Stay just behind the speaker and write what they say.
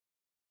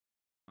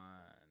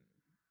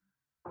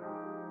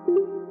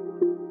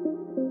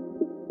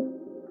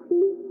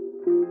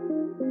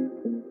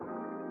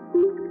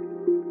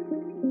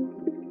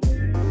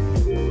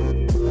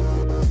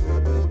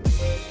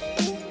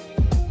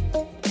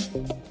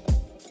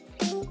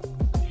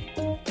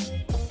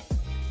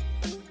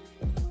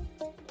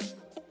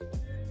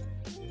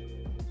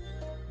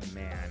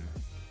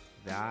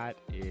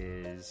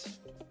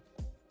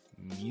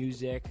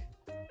music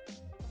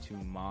to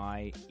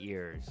my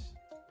ears.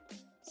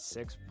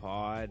 Six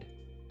Pod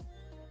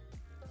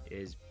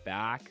is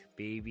back,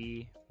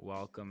 baby.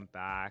 Welcome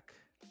back,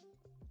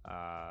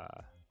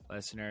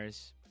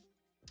 listeners.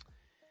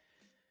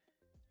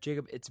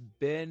 Jacob, it's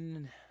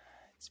been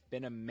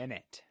a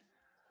minute.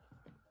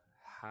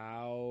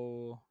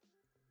 How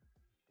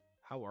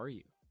are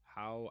you?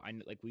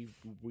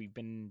 We've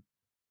been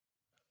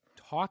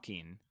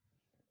talking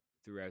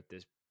throughout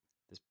this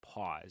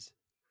pause,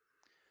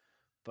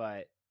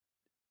 but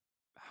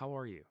how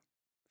are you?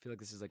 I feel like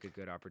this is like a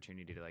good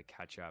opportunity to like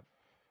catch up.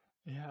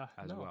 Yeah,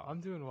 well.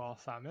 I'm doing well,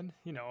 Simon.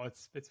 You know,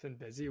 it's been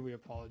busy. We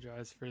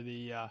apologize for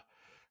the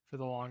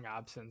long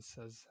absence,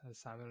 as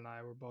Simon and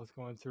I were both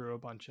going through a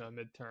bunch of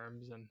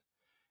midterms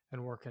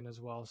and working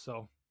as well.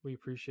 So we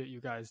appreciate you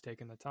guys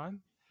taking the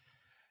time.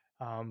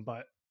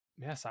 But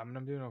yeah, Simon,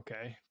 I'm doing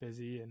okay.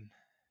 Busy and,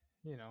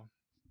 you know,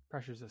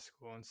 pressures of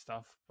school and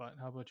stuff. But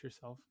how about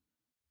yourself?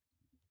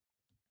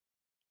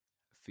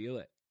 I feel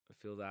it. I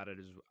feel that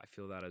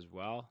as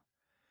well.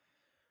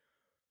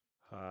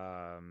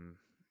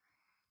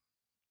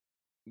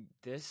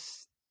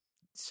 This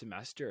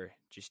semester,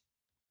 just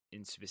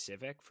in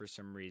specific, for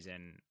some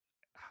reason,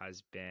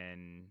 has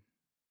been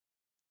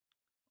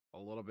a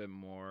little bit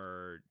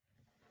more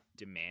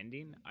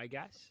demanding, I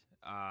guess.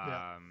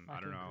 I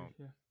don't know. agree,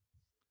 yeah.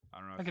 I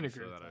don't know I if can you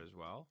agree feel with that as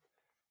well.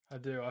 I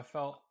do. I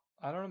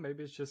don't know,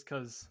 maybe it's just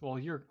because, well,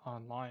 you're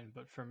online,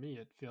 but for me,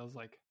 it feels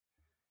like,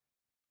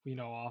 you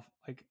know,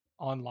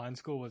 online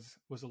school was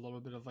a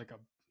little bit of like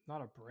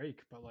not a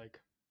break, but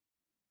like,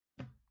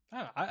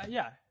 I don't know,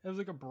 yeah, it was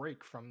like a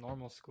break from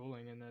normal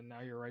schooling, and then now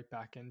you're right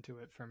back into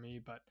it for me.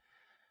 But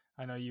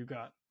I know you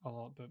got a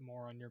little bit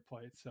more on your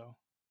plate, so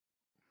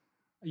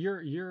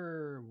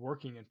you're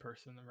working in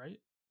person, right?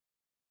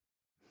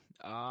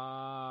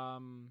 No,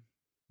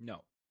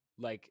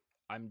 like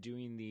I'm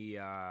doing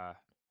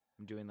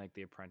like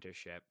the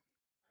apprenticeship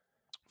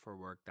for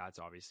work. That's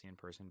obviously in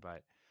person,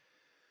 but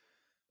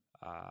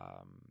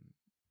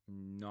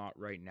not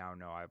right now.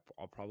 No,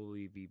 I'll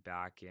probably be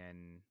back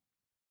in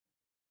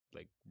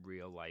like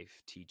real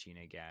life teaching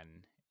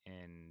again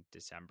in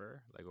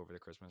December, like over the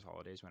Christmas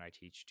holidays when I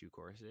teach 2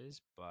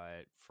 courses.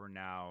 But for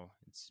now,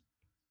 it's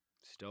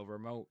still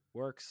remote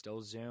work,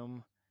 still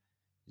Zoom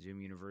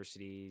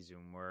University,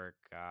 Zoom work.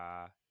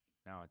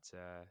 No, it's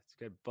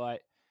good.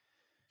 But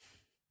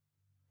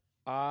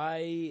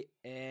I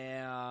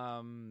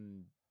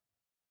am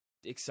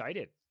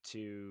excited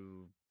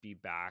to be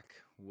back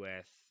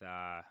with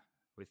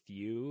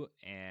you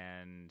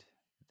and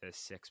the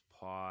Six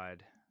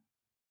Pod,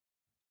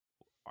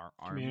 our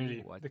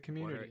Community, army. the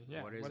community,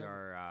 What is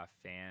whatever. our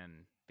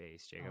fan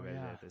base, Jacob? Oh Is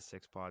yeah, it the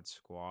Six Pod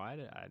Squad?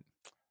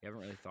 We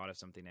haven't really thought of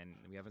something, and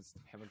we haven't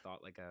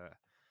thought like a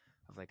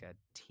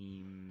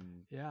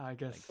team, yeah. I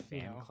guess, like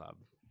you fan know. club.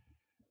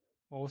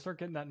 Well, we'll start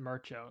getting that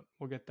merch out.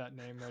 We'll get that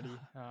name ready.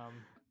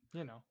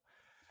 You know,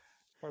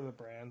 for the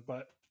brand.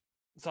 But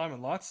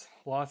Simon, lots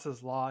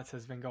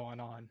has been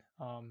going on.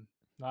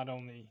 Not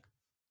only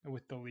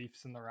with the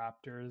Leafs and the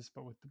Raptors,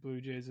 but with the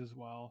Blue Jays as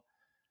well.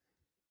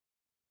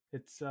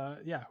 It's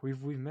yeah,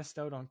 we've missed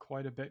out on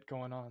quite a bit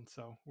going on.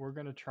 So we're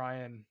gonna try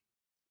and,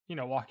 you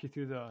know, walk you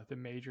through the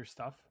major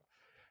stuff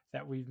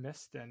that we've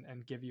missed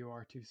and give you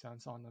our 2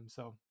 cents on them.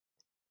 So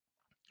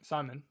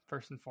Simon,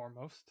 first and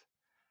foremost,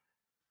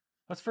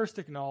 let's first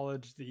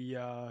acknowledge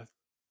the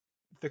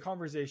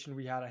conversation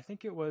we had. I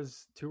think it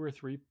was two or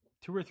three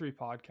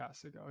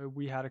podcasts ago.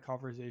 We had a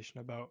conversation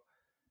about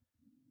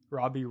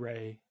Robbie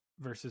Ray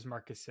versus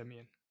Marcus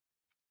Semien,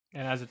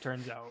 and as it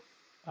turns out,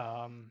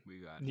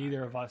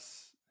 neither of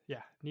us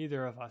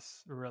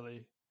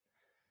really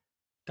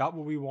got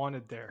what we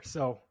wanted there.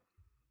 So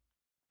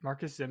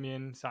Marcus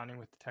Semien signing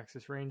with the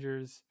Texas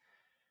Rangers,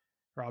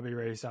 Robbie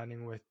Ray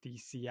signing with the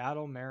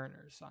Seattle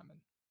Mariners.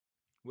 Simon,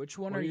 which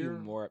one are you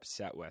more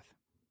upset with?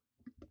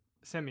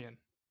 Semien,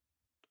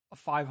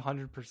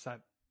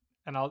 500%.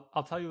 And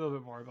I'll tell you a little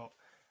bit more about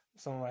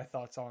some of my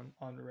thoughts on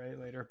Ray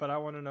later, but I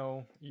want to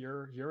know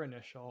your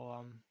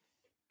initial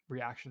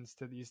reactions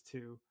to these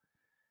two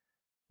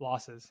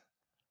losses.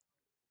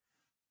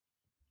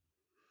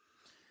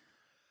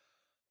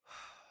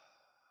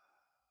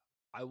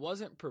 I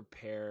wasn't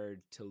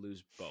prepared to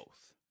lose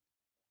both.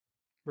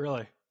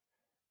 Really?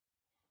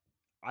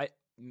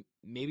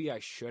 Maybe I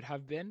should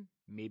have been.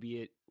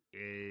 Maybe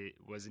it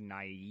was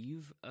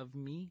naive of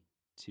me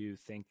to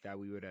think that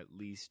we would at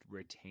least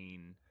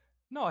retain.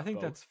 No, I think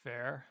both. That's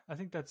fair. I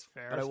think that's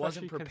fair. But I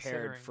wasn't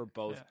prepared for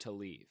both to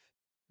leave.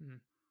 Mm-hmm.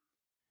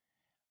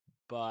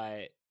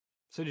 But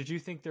so did you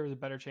think there was a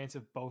better chance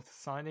of both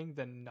signing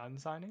than none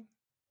signing?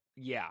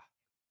 Yeah.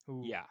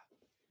 Ooh. Yeah.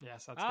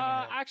 Yes, that's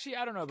gonna actually,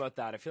 I don't know about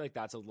that. I feel like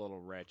that's a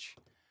little rich.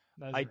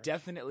 I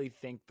definitely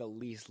think the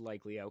least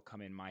likely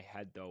outcome in my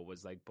head, though,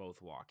 was like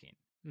both walking.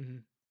 Mm-hmm.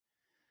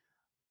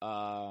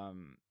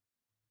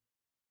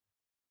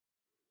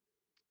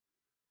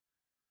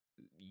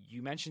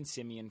 You mentioned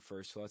Semien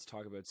first, so let's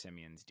talk about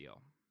Semien's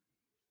deal.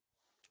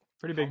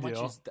 Pretty big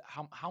deal.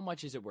 How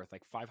much is it worth?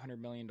 Like $500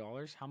 million?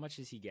 How much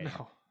is he getting?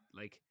 No.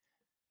 Like,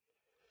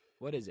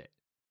 What is it?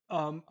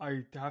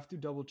 I have to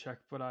double check,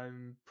 but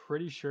I'm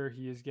pretty sure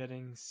he is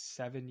getting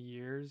 7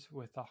 years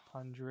with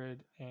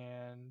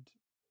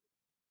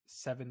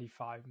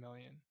 175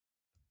 million.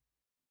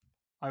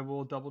 I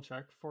will double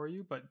check for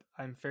you, but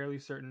I'm fairly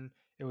certain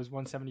it was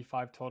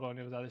 175 total, and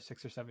it was either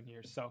 6 or 7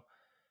 years. So,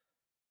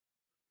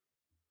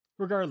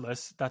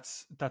 regardless,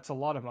 that's a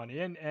lot of money.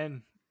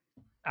 And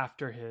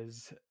after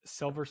his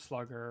Silver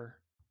Slugger,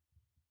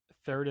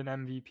 third in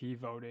MVP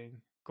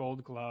voting,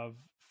 Gold Glove,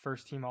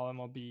 first team All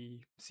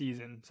MLB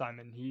season,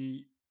 Simon,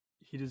 he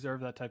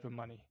deserved that type of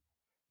money.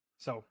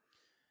 So,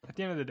 at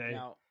the end of the day,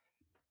 Now,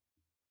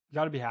 you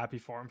got to be happy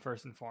for him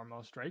first and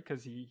foremost, right?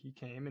 Because he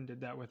came and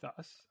did that with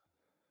us,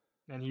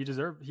 and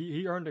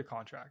he earned a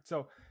contract.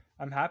 So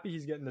I'm happy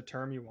he's getting the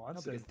term he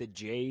wants. because the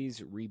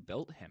Jays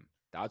rebuilt him.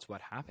 That's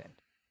what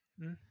happened.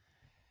 Mm.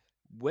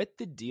 With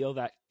the deal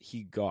that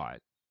he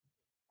got,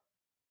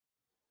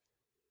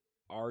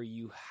 are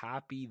you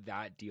happy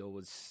that deal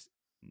was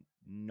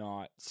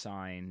not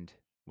signed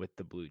with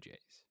the Blue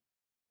Jays?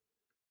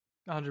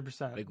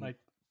 100%. Like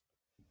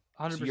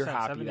 100%. So you're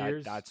happy 7 that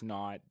years. that's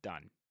not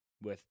done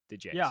with the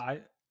Jays? Yeah,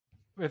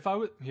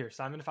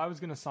 Simon, if I was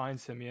going to sign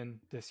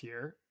Simeon this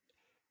year,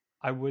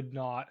 I would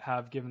not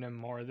have given him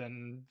more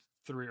than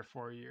 3 or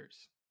 4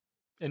 years,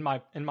 in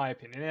my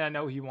opinion. And I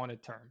know he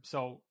wanted term,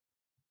 so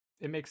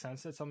it makes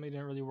sense that something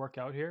didn't really work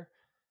out here,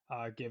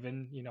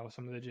 given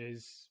some of the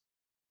Jays'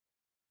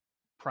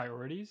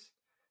 priorities.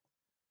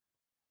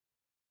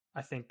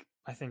 I think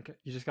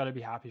you just got to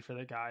be happy for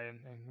the guy and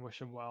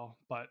wish him well.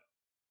 But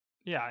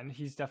yeah, and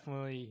he's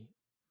definitely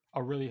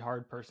a really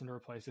hard person to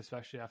replace,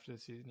 especially after the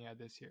season he had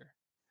this year.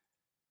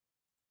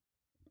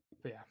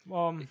 But yeah,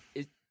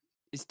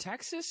 is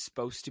Texas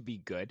supposed to be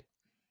good?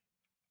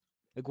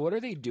 Like, what are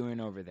they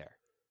doing over there?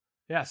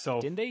 Yeah, so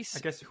didn't they? I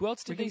guess who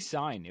else did they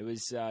sign? It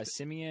was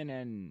Simeon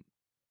and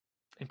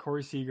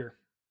Corey Seager.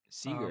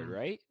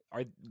 Right?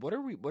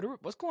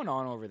 What's going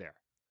on over there?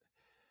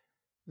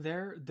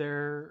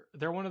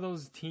 They're one of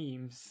those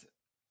teams,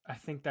 I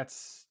think,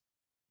 that's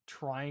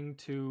trying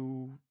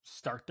to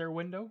start their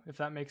window, if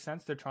that makes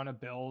sense. They're trying to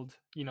build,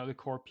 the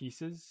core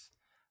pieces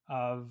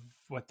of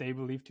what they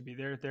believe to be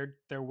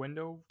their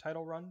window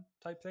title run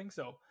type thing.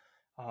 So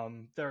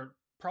they're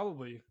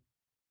probably,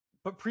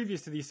 but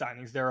previous to these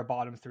signings, they're a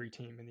bottom 3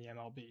 team in the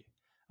MLB.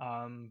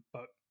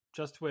 But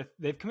just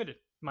they've committed,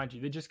 mind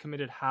you, they just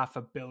committed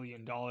 $500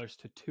 million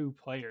to 2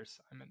 players,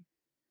 Simon.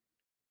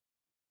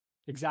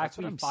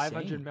 Exactly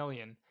 $500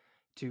 million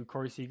to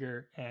Corey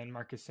Seager and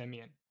Marcus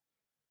Semien,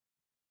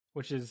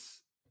 which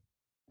is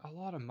a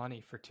lot of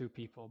money for 2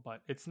 people,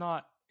 but it's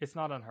not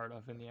unheard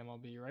of in the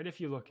MLB, right? If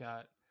you look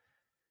at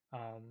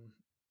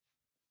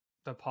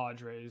the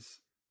Padres,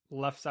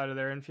 left side of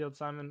their infield,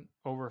 Simon,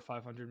 over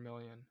 $500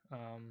 million.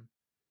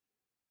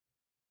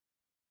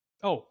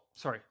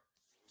 Sorry,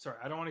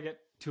 I don't want to get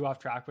too off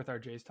track with our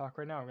Jays talk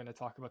right now. We're going to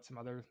talk about some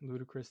other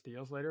ludicrous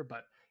deals later,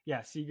 but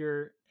yeah,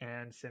 Seager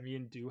and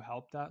Semien do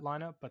help that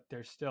lineup, but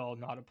they're still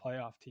not a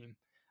playoff team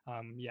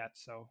yet,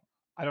 so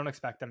I don't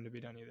expect them to be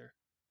done either.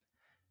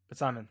 But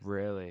Simon,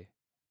 really,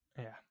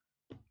 yeah,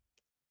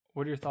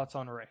 what are your thoughts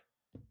on Ray?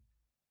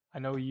 I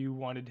know you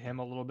wanted him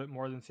a little bit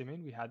more than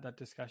Semien. We had that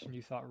discussion.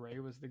 You thought Ray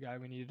was the guy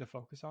we needed to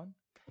focus on,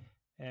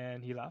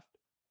 and he left.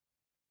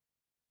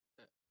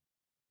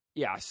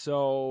 Yeah,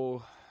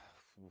 so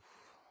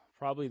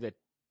probably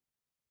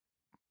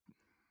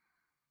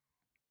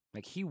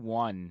he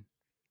won.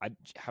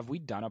 Have we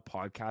done a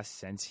podcast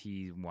since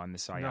he won the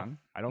Cy Young?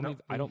 I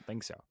don't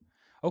think so.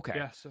 Okay.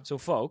 Yeah, so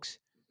folks,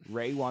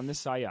 Ray won the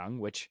Cy Young,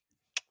 which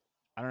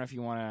I don't know if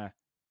you want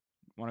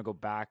to go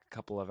back a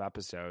couple of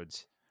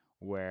episodes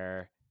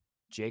where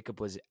Jacob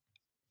was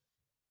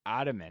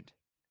adamant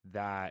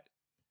that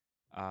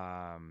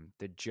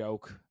the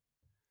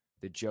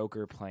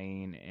Joker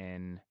playing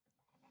in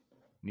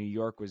New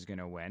York was going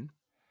to win.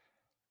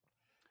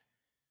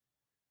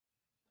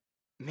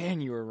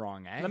 Man, you were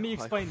wrong, eh? Let me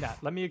explain that.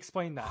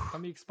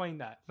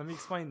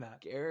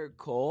 Garrett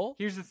Cole?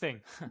 Here's the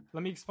thing.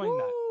 Let me explain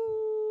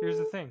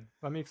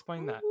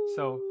that.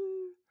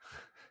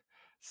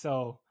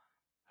 So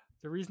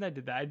the reason I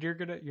did that, you're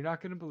not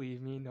gonna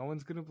believe me. No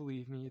one's gonna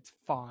believe me. It's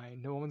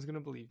fine. No one's gonna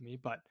believe me.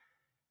 But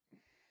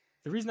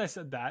the reason I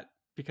said that,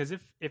 because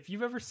if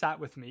you've ever sat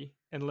with me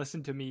and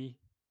listened to me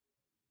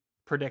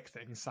predict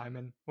things,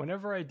 Simon,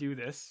 whenever I do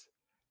this,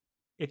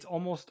 it's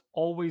almost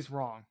always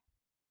wrong.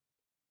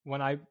 When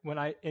I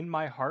in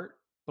my heart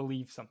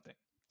believe something.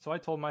 So I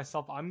told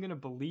myself I'm going to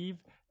believe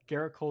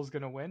Garrett Cole's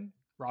going to win,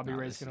 Robbie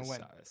Ray's going to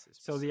win.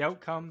 So the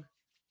outcome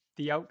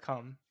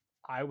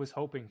I was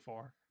hoping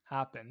for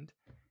happened,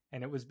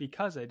 and it was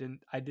because I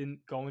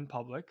didn't go in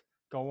public,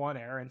 go on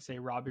air and say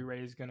Robbie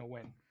Ray is going to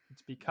win.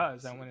 It's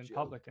because I went in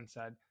public and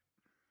said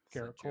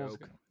Garrett Cole's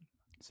going to win.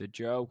 It's a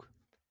joke.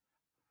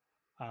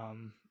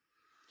 I'm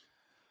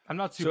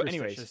not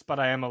superstitious, but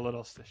I am a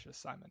little stitious,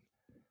 Simon.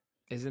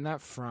 Isn't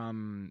that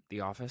from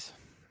The Office?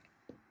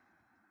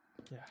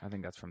 Yeah. I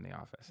think that's from The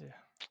Office. Yeah.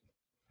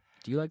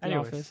 Do you like The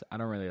Office? I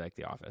don't really like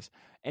The Office.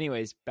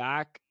 Anyways,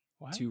 back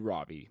to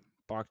Robbie.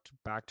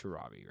 Back to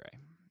Robbie Ray.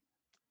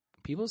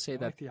 People say I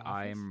that like The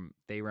Office.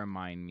 they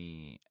remind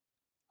me.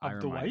 Of I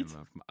remind Dwight?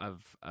 them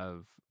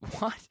of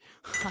what?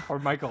 Or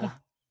Michael?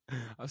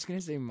 I was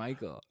gonna say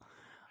Michael,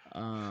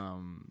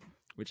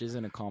 which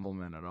isn't a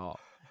compliment at all.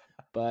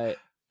 But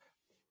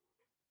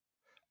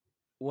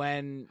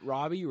when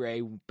Robbie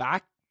Ray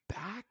back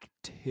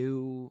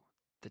to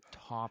the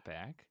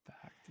topic,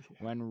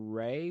 when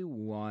Ray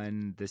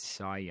won the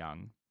Cy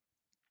Young,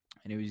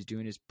 and he was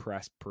doing his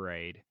press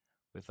parade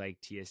with like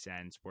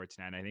TSN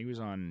Sportsnet, I think it was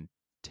on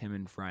Tim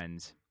and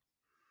Friends.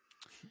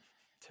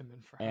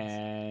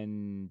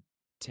 And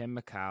Tim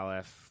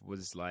McAuliffe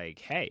was like,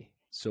 "Hey,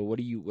 so what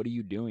are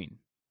you doing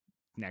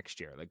next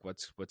year? Like,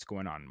 what's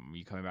going on? Are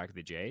you coming back to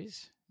the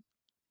Jays?"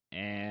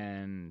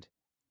 And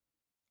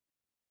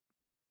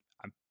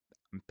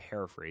I'm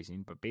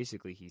paraphrasing, but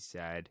basically he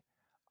said,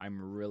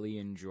 "I'm really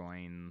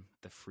enjoying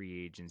the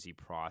free agency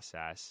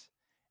process,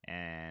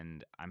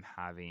 and I'm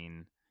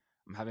having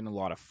a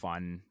lot of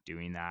fun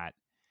doing that,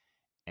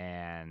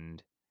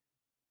 and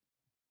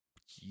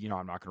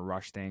I'm not going to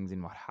rush things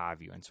and what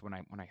have you." And so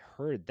when I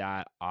heard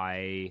that,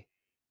 I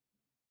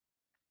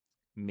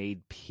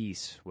made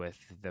peace with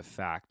the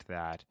fact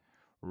that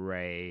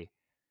Ray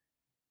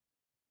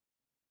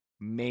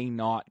may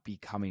not be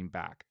coming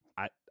back.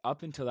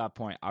 Up until that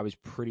point, I was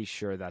pretty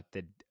sure that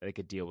a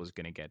deal was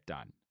going to get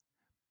done,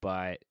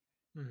 but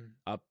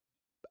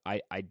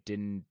I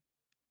didn't.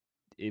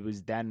 It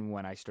was then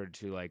when I started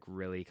to like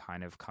really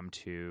kind of come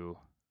to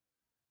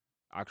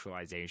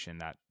actualization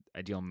that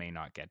a deal may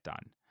not get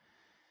done.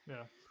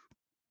 Yeah.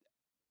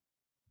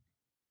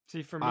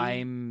 See, for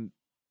me,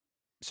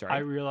 sorry. I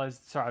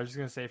realized. Sorry, I was just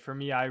gonna say. For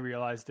me, I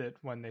realized it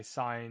when they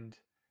signed,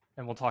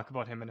 and we'll talk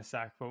about him in a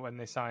sec. But when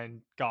they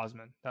signed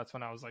Gausman, that's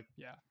when I was like,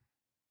 yeah,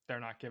 they're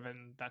not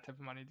giving that type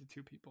of money to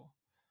two people.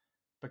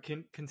 But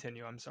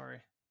continue. I'm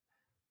sorry.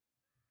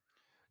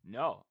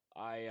 No,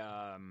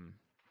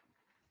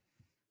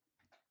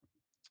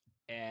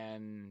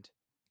 and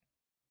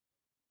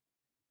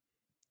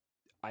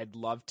I'd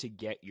love to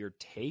get your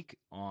take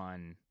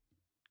on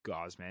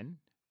Gausman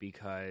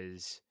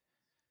because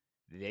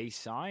they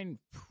signed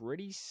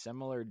pretty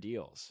similar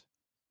deals.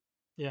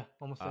 Yeah,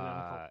 almost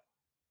identical.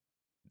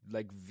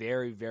 Like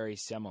very, very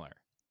similar.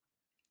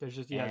 There's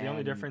just the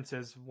only difference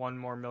is $1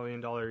 more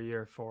million a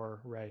year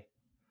for Ray.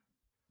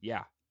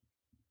 Yeah.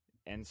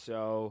 And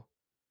so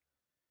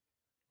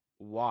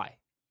why,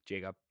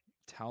 Jacob?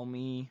 Tell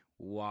me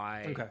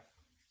why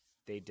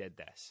they did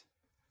this.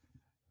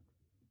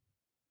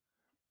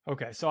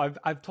 Okay, so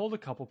I've told a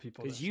couple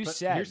people because you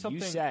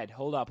said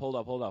hold up,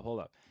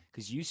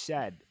 because you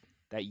said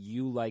that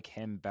you like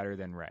him better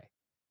than Ray.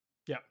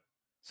 Yeah.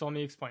 So let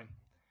me explain.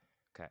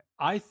 Okay.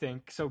 I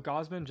think so.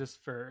 Gausman,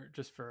 just for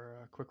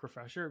a quick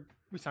refresher,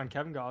 we signed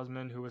Kevin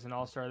Gausman, who was an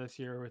All-Star this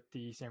year with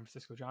the San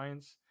Francisco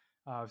Giants.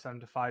 We signed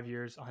him to 5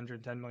 years,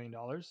 $110 million,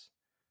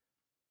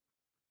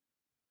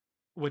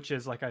 which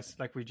is like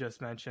we just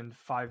mentioned,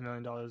 $5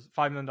 million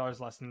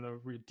less than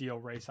the deal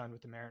Ray signed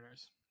with the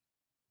Mariners.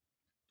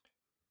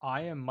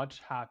 I am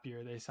much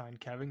happier they signed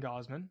Kevin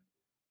Gausman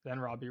than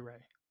Robbie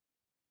Ray.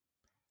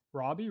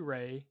 Robbie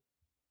Ray,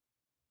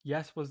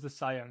 yes, was the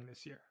Cy Young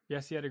this year.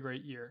 Yes, he had a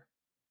great year.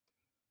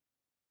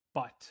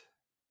 But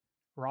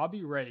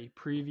Robbie Ray,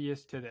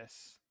 previous to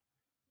this,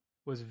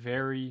 was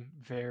very,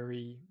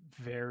 very,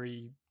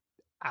 very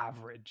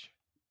average,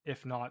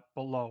 if not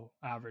below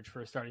average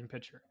for a starting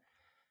pitcher.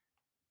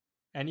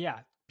 And yeah,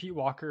 Pete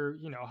Walker,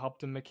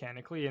 helped him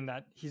mechanically in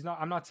that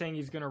I'm not saying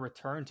he's going to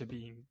return to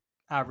being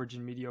average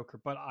and mediocre,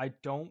 but I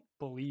don't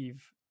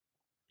believe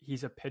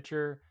he's a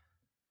pitcher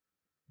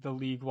the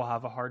league will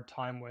have a hard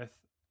time with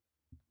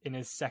in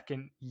his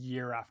second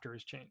year after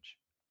his change.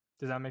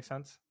 Does that make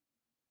sense?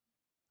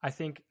 I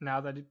think now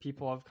that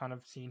people have kind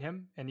of seen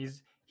him, and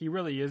he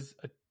really is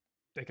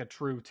a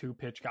true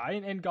 2-pitch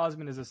guy, and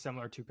Gausman is a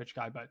similar 2-pitch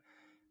guy, but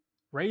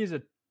Ray is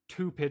a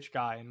 2-pitch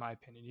guy in my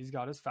opinion. He's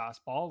got his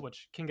fastball,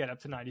 which can get up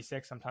to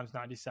 96, sometimes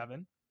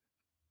 97,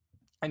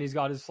 and he's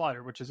got his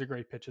slider, which is a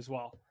great pitch as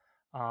well.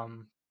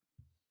 And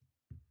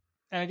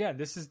again,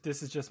 this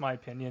is just my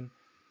opinion.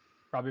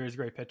 Robbie Ray's a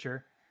great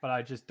pitcher, but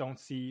I just don't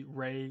see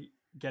Ray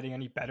getting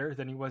any better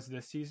than he was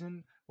this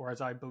season.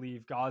 Whereas I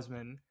believe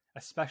Gausman,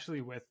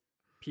 especially with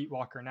Pete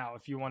Walker now,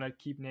 if you want to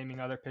keep naming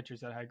other pitchers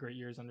that had great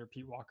years under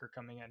Pete Walker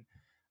coming in,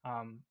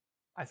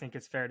 I think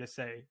it's fair to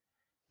say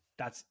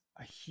that's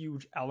a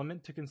huge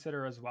element to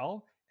consider as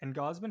well. And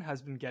Gausman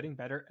has been getting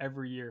better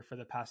every year for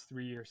the past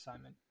 3 years,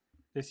 Simon.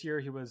 This year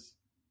he was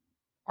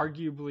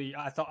arguably,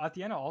 I thought at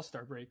the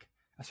All-Star break,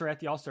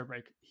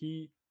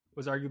 he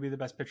was arguably the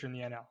best pitcher in the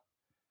NL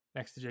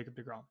next to Jacob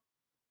deGrom.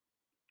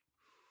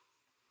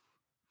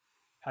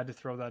 Had to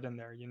throw that in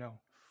there,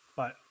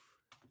 But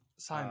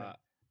Simon,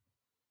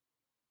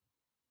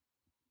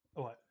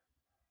 what?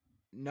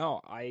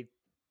 No, I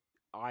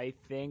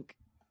think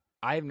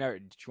I've never.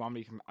 Do you want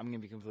me to? I'm going to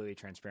be completely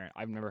transparent.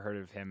 I've never heard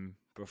of him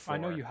before. I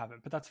know you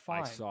haven't, but that's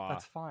fine. I saw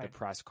that's fine. The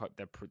press,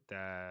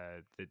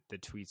 the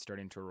tweets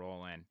starting to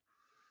roll in.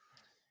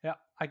 Yeah,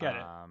 I get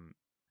it.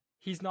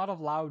 he's not a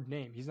loud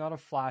name. He's not a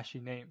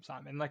flashy name,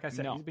 Simon. Like I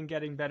said, No. he's been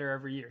getting better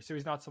every year. So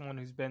he's not someone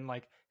who's been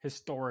like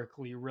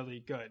historically really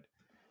good.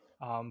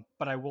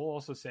 But I will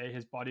also say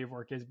his body of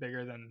work is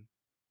bigger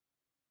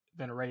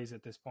than Ray's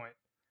at this point.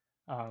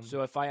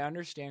 So if I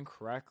understand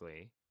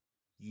correctly,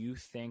 you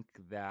think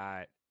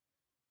that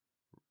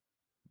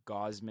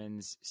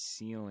Gausman's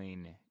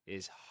ceiling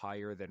is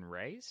higher than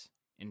Ray's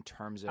in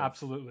terms of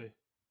absolutely.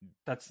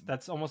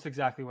 That's almost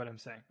exactly what I'm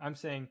saying. I'm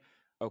saying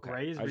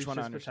Ray has reached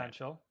his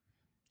potential.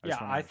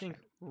 I think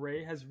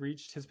Ray has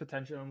reached his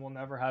potential and will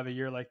never have a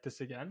year like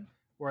this again.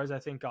 Whereas I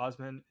think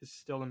Gausman is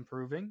still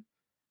improving.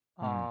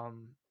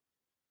 And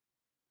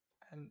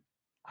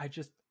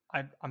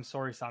I'm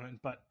sorry, Simon,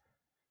 but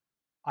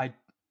I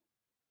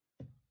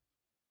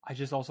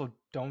just also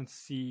don't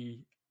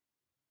see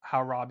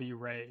how Robbie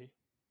Ray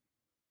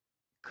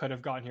could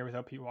have gotten here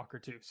without Pete Walker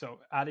too. So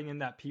adding in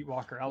that Pete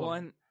Walker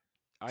element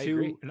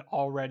to an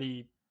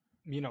already,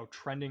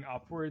 trending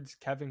upwards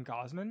Kevin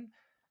Gausman,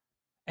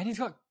 and he's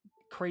got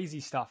crazy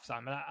stuff,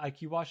 Simon.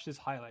 Like you watched his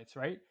highlights,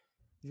 right?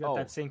 He's got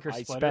that sinker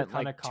splitter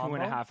kind of combo.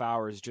 2.5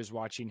 hours just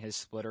watching his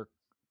splitter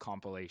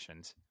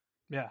compilations.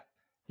 Yeah,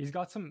 he's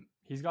got some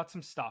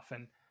stuff,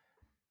 and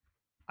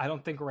I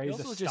don't think Ray's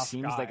he also just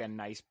seems like a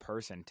nice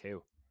person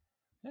too.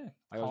 Yeah,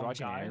 I was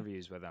watching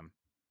interviews with him.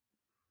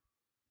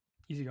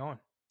 Easy going.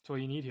 That's all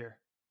you need here.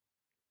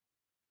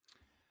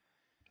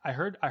 I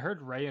heard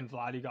Ray and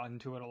Vladdy got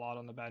into it a lot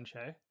on the bench,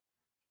 hey?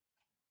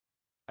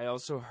 I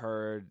also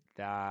heard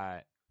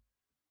that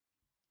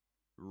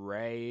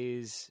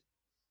Ray's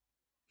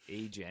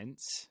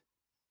agents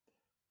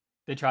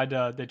they tried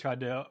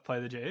to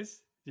play the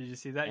Jays. Did you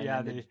see that?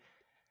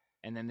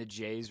 And then the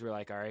Jays were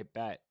like, "All right,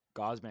 bet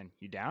Gausman,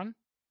 you down?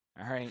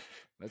 All right,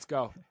 let's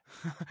go.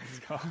 Let's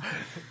go.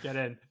 Get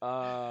in."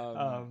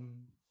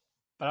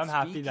 But I'm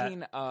happy that.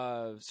 Speaking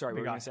of, sorry,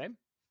 what were you gonna say?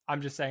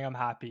 I'm just saying I'm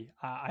happy.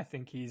 I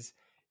think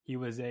he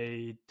was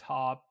a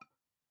top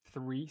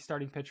 3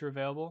 starting pitcher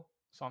available,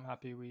 so I'm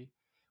happy we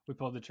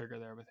pulled the trigger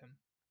there with him.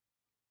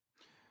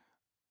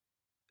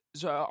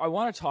 So I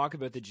want to talk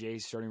about the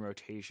Jays starting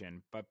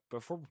rotation, but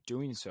before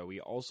doing so, we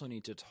also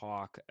need to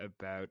talk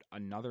about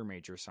another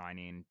major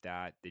signing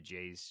that the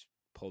Jays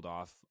pulled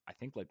off, I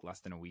think not less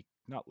than a week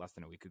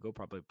ago,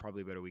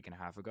 probably about a week and a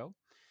half ago,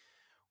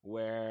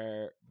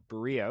 where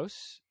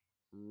Berríos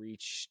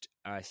reached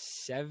a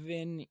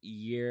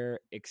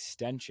 7-year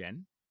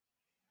extension,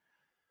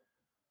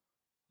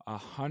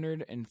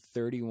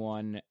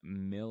 $131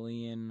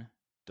 million.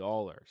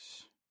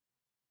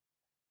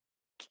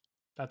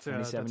 That's a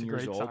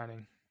great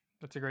signing.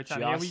 That's a great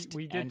signing. Yeah,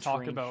 we did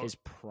talk about his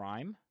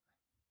prime.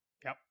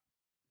 Yep.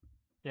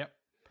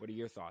 What are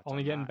your thoughts?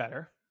 Only getting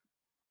better.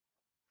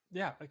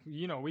 Yeah,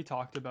 we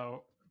talked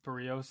about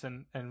Berríos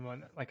and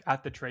when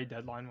at the trade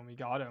deadline when we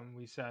got him,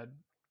 we said,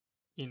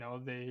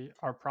 they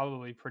are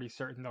probably pretty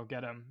certain they'll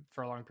get him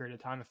for a long period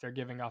of time if they're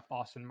giving up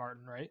Austin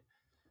Martin, right?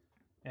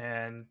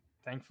 And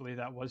thankfully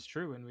that was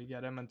true, and we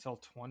get him until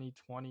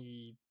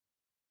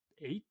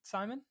 2028,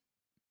 Simon?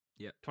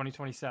 Yeah.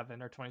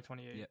 2027 or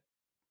 2028. Yeah.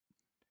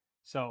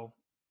 So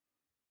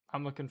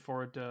I'm looking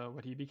forward to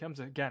what he becomes.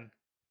 Again,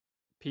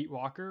 Pete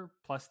Walker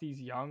plus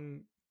these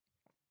young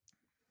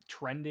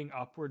trending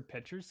upward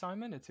pitchers,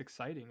 Simon. It's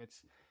exciting.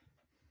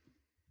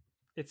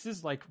 It's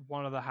just like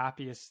one of the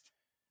happiest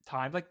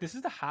times. Like this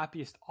is the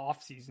happiest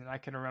off season I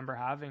can remember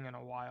having in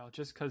a while,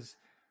 just because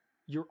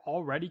you're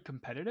already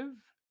competitive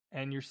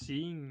and you're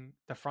seeing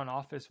the front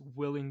office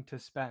willing to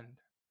spend.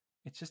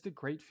 It's just a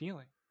great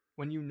feeling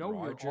when you're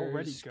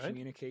already good.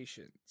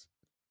 Communications.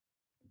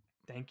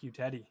 Thank you,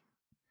 Teddy.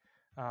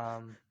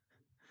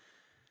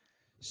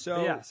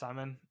 So yeah,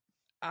 Simon.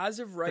 As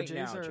of right the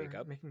Jays now, are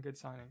Jacob, making good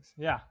signings.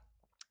 Yeah.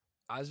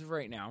 As of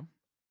right now,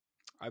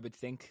 I would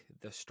think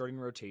the starting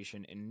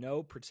rotation in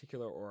no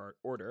particular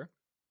order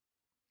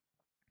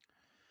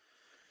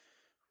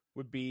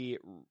would be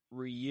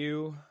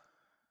Ryu,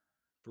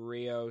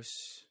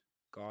 Berríos,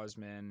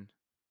 Gausman,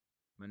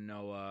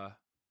 Manoah,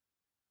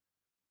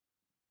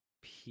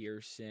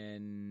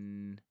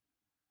 Pearson,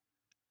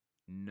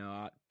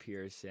 not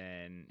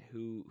Pearson.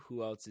 Who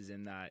else is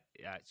in that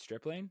at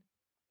Stripling?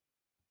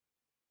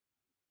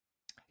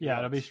 Yeah,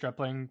 it'll be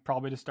Stripling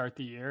probably to start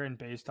the year, and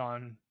based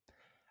on,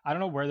 I don't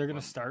know where they're going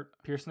to start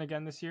Pearson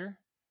again this year.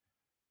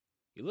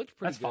 He looked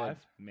pretty good, 5.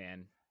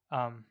 man.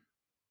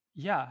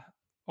 Yeah,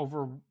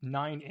 over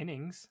 9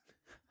 innings.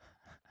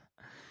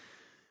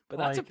 But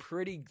that's a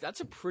pretty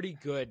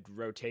good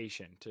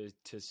rotation to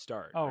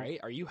start, right?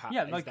 Are you happy?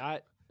 Yeah,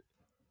 that?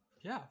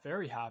 Yeah,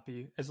 very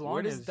happy. As long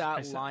where does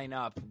that line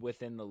up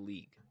within the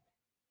league?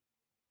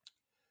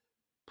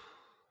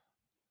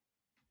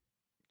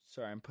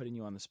 Sorry, I'm putting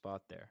you on the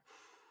spot there.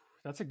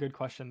 That's a good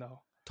question,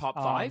 though. Top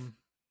 5?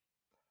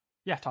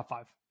 Yeah, top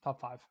 5.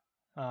 Top 5.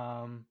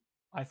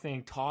 I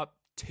think top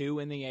 2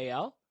 in the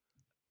AL.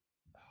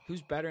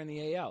 Who's better in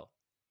the AL?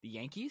 The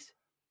Yankees?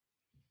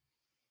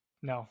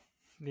 No,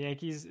 the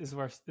Yankees is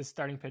worse. The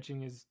starting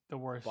pitching is the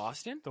worst.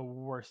 Boston? The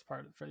worst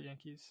part for the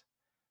Yankees.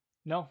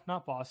 No,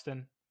 not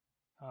Boston.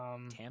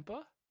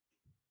 Tampa?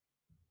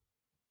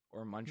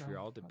 or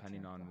Montreal, not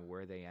depending on Tampa.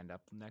 where they end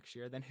up next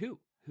year, then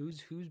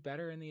who's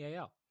better in the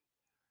AL?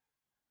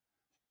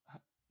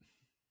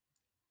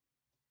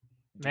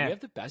 Do Man. we have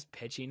the best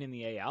pitching in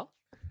the AL?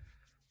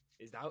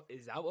 Is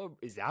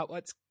that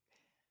what's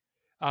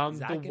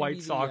the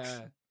White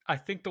Sox? I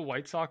think the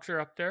White Sox are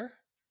up there.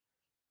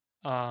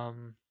 But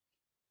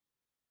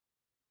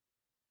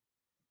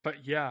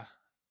yeah,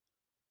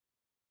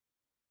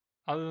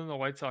 other than the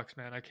White Sox,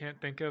 man, I can't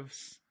think of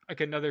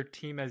like another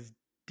team as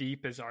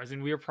deep as ours,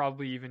 and we are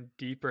probably even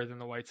deeper than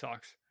the White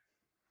Sox.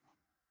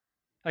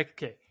 Like,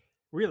 okay,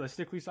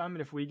 realistically,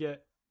 Simon, if we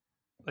get,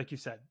 like you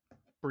said,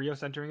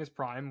 Barrios entering his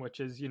prime, which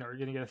is, you're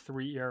going to get a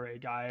 3 ERA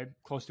guy,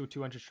 close to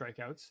 200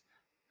 strikeouts,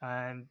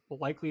 and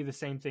likely the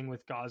same thing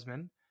with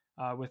Gausman.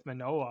 With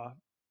Manoah,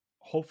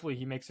 hopefully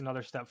he makes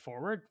another step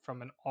forward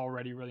from an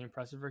already really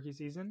impressive rookie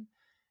season.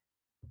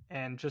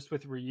 And just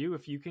with Ryu,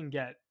 if you can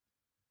get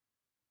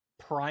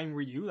prime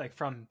Ryu, like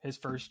from his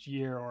first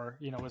year or,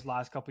 his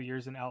last couple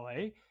years in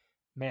LA,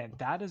 man,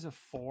 that is a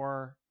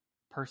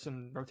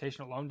 4-person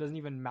rotation alone. Doesn't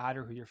even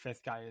matter who your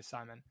 5th guy is,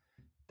 Simon.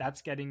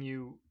 That's getting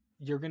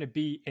you're going to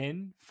be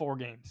in 4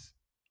 games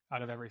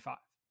out of every 5.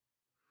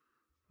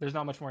 There's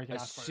not much more you can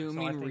ask for.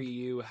 Assuming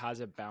Ryu has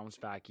a bounce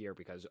back year,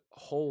 because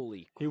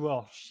holy, he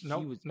will. He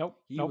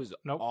was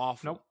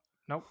awful.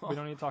 Nope. We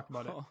don't need to talk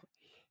about it.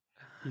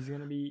 He's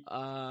going to be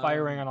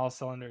firing on all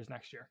cylinders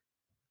next year.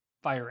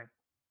 Firing.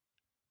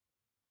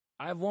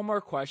 I have one more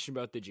question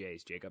about the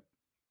Jays, Jacob.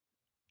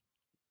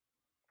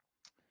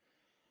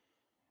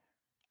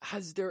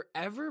 Has there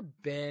ever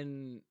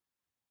been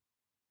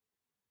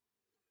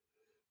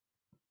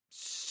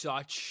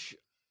such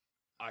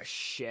a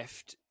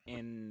shift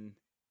in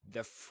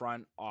the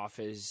front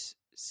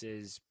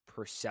office's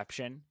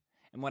perception?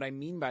 And what I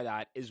mean by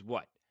that is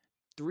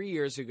 3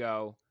 years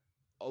ago,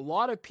 a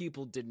lot of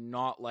people did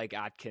not like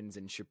Atkins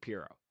and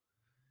Shapiro.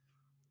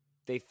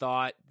 They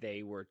thought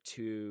they were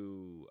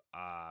too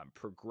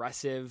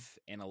progressive,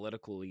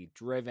 analytically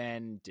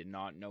driven, did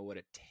not know what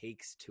it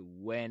takes to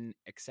win,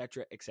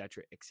 etc.,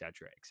 etc.,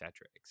 etc.,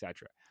 etc.,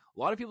 etc. A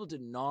lot of people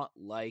did not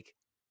like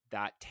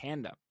that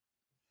tandem.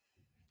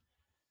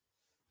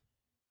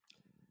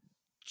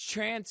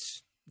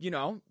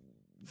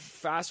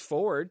 Fast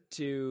forward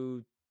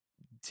to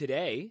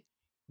today,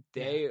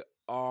 they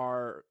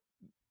are,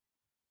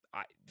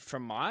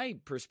 from my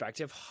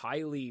perspective,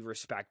 highly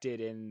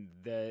respected in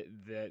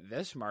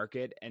this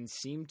market and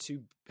seem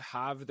to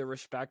have the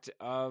respect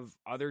of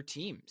other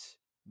teams.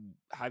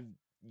 Have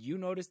you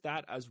noticed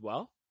that as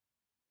well?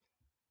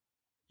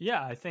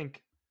 Yeah, I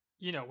think,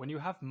 when you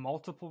have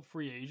multiple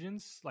free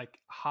agents, like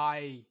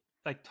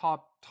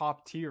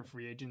top tier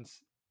free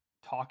agents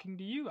talking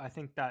to you, I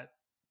think that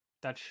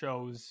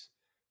shows,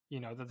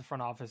 that the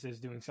front office is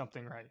doing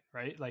something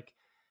right? Like,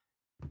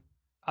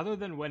 other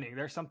than winning,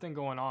 there's something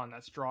going on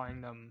that's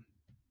drawing them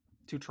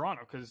to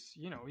Toronto, because,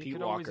 you Pete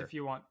could Walker.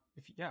 always,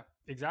 yeah,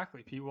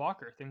 exactly. Pete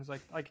Walker, things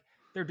like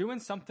they're doing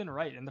something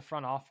right in the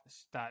front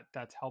office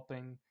that's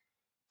helping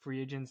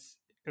free agents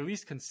at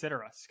least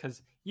consider us.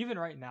 Because even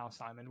right now,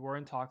 Simon, we're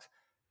in talks.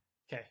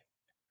 Okay,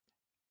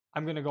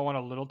 I'm going to go on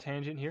a little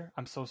tangent here.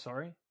 I'm so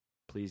sorry.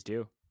 Please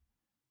do.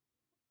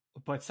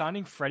 But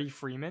signing Freddie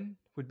Freeman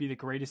would be the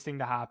greatest thing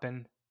to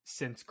happen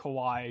since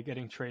Kawhi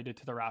getting traded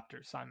to the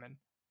Raptors, Simon.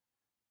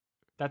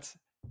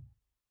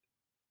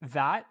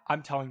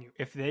 I'm telling you,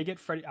 if they get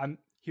Freddie,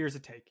 here's a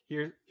take.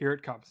 Here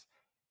it comes.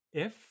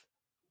 If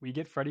we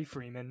get Freddie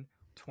Freeman,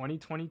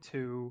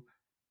 2022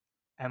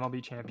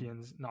 MLB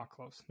champions, not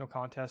close, no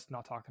contest,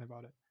 not talking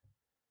about it.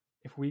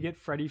 If we get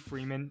Freddie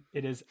Freeman,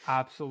 it is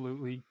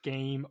absolutely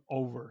game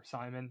over,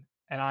 Simon.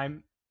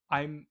 And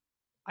I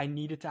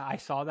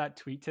saw that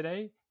tweet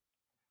today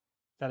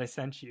that I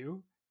sent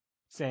you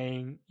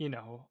saying,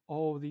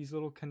 these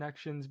little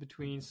connections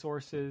between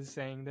sources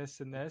saying this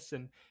and this,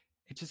 and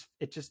it just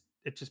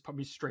put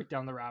me straight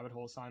down the rabbit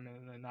hole,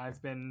 Simon. And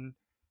I've been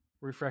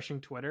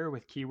refreshing Twitter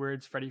with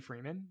keywords Freddie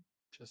Freeman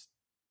just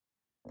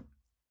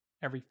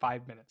every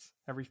 5 minutes.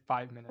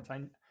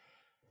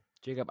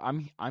 Jacob,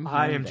 I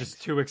am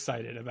just too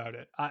excited about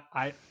it.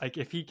 I like,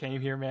 if he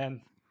came here,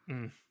 man.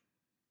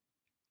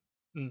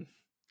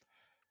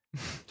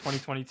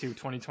 2022,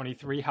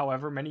 2023,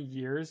 however many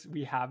years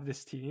we have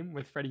this team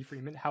with Freddie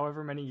Freeman,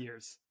 however many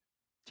years,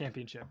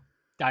 championship,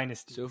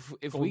 dynasty. So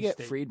if we get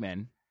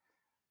Friedman,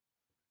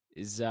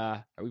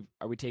 are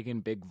we taking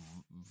big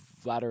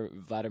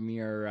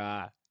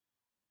Vladimir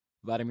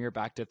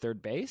back to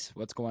third base?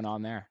 What's going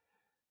on there?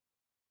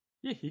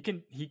 Yeah, he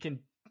can.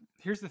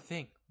 Here's the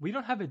thing: we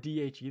don't have a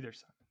DH either,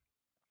 son.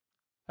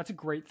 That's a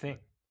great thing.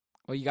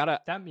 Well,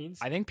 that means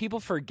I think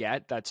people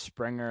forget that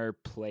Springer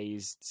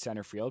plays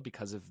center field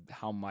because of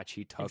how much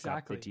he took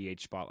up the DH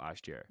spot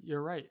last year.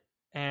 You're right.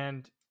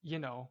 And,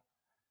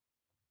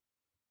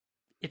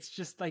 it's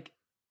just like,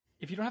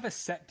 if you don't have a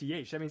set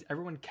DH, that means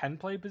everyone can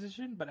play a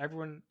position, but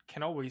everyone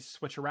can always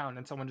switch around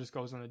and someone just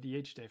goes on the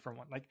DH day for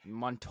one. Like,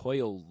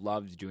 Montoya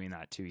loves doing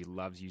that too. He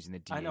loves using the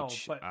DH I know,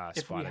 but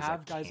if spot we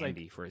have as guys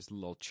candy like, for his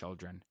little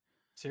children.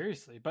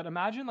 Seriously. But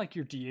imagine like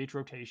your DH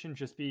rotation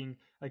just being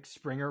like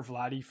Springer,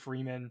 Vladdy,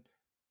 Freeman,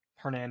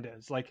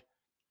 Hernandez. Like,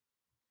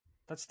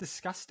 that's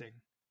disgusting.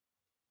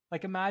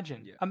 Like,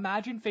 imagine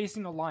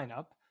facing a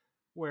lineup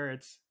where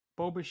it's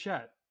Bo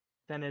Bichette,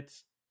 then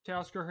it's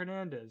Teoscar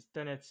Hernandez,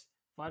 then it's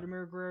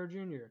Vladimir Guerrero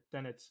Jr.,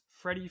 then it's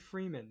Freddie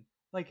Freeman.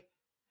 Like,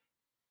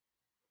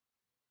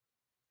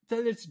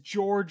 then it's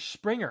George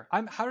Springer.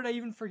 How did I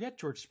even forget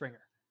George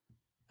Springer?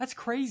 That's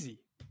crazy.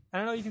 I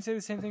don't know, you can say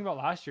the same thing about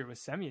last year with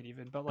Semien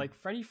even, but like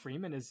Freddie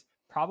Freeman has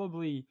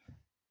probably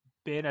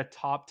been a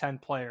top 10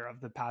 player of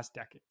the past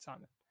decade,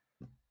 Simon.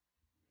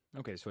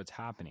 Okay, so it's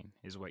happening,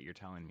 is what you're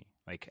telling me.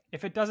 Like,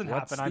 if it doesn't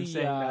happen, I'm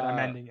saying that I'm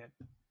ending it.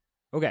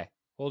 Okay,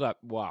 hold up.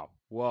 Wow.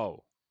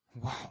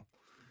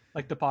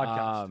 Like the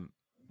podcast.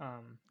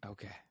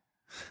 Okay.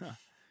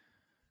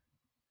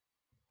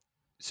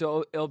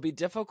 So it'll be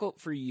difficult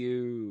for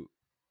you.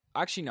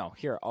 Actually, no.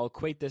 Here, I'll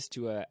equate this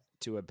to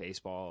a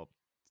baseball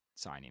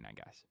signing, I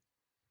guess.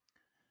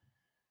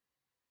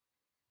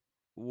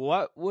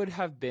 What would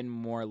have been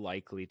more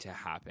likely to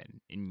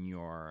happen in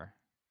your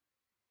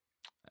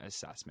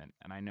assessment?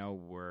 And I know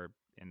we're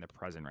in the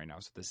present right now,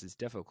 so this is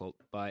difficult,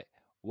 but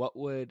what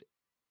would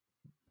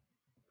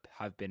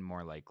have been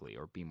more likely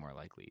or be more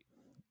likely?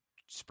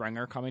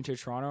 Springer coming to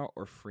Toronto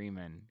or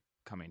Freeman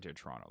coming to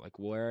Toronto? Like,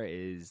 where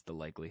is the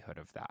likelihood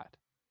of that?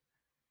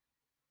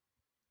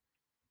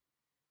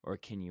 Or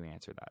can you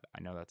answer that?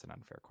 I know that's an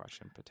unfair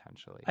question,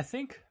 potentially. I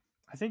think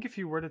if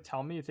you were to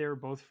tell me if they were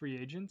both free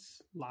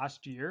agents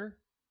last year,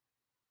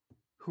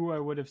 who I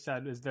would have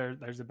said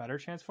there's a better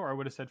chance for, I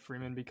would have said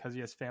Freeman because he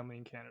has family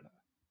in Canada.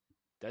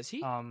 Does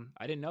he? I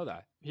didn't know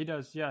that. He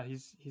does. Yeah,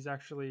 he's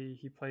actually,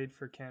 he played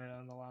for Canada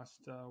in the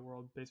last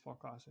World Baseball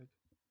Classic.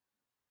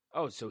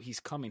 Oh, so he's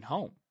coming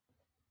home.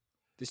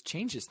 This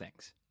changes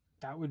things.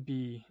 That would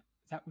be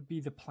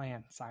the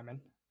plan,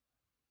 Simon.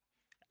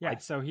 Yeah,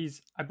 so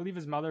I believe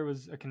his mother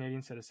was a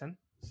Canadian citizen,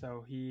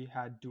 so he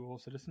had dual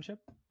citizenship.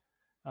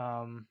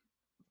 And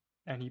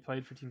he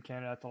played for Team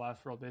Canada at the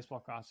last World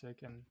Baseball Classic,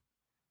 and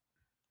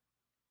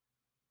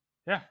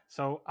yeah,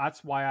 so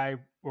that's why I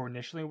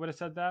initially would have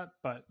said that.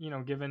 But,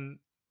 given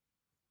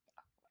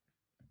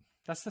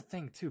that's the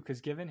thing too,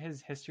 because given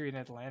his history in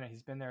Atlanta,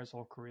 he's been there his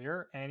whole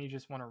career, and he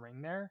just won a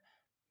ring there,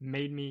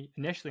 made me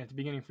initially at the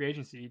beginning of free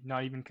agency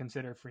not even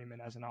consider Freeman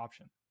as an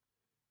option.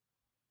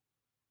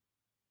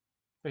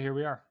 But here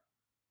we are,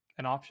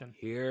 an option.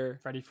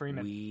 Freddie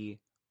Freeman. Here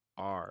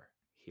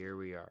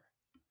we are.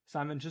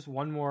 Simon, just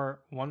one more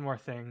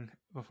thing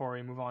before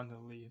we move on to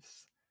the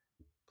Leafs.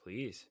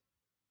 Please.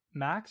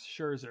 Max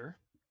Scherzer,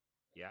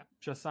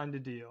 just signed a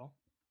deal,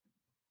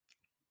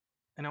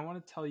 and I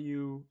want to tell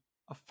you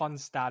a fun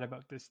stat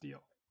about this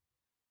deal.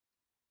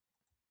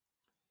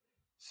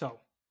 So,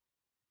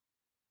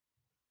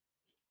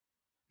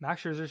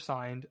 Max Scherzer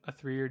signed a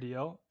 3-year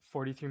deal,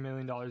 $43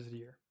 million a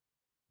year.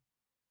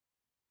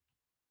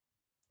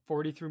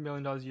 $43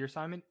 million a year,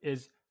 Simon,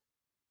 is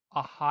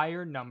a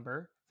higher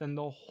number than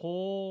the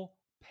whole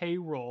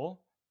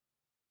payroll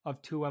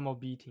of 2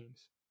 MLB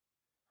teams.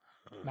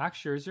 Max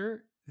Scherzer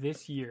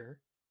this year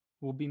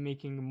will be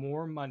making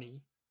more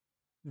money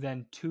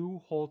than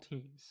 2 whole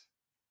teams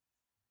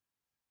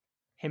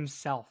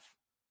himself.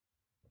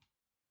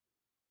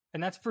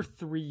 And that's for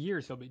 3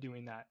 years he'll be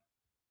doing that.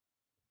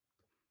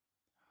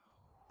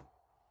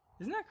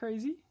 Isn't that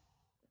crazy? Do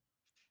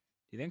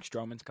you think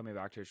Stroman's coming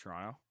back to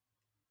Toronto?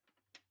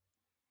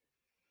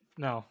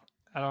 No,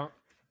 I don't.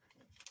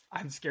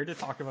 I'm scared to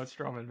talk about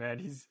Stroman,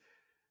 man.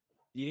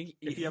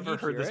 If you ever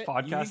heard this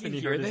podcast and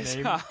you heard his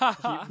name,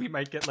 we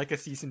might get like a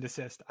cease and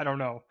desist. I don't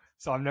know.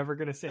 So I'm never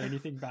going to say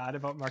anything bad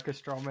about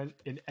Marcus Stroman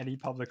in any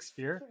public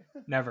sphere.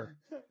 Never.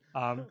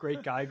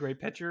 Great guy, great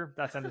pitcher.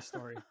 That's end of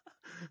story.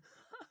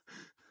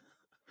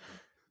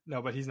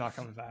 No, but he's not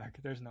coming back.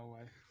 There's no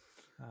way.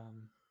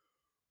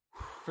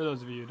 For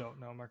those of you who don't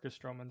know, Marcus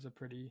Stroman's a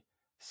pretty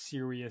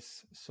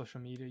serious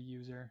social media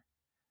user.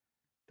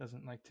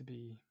 Doesn't like to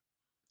be...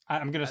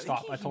 I'm going to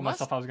stop. I told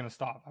myself I was going to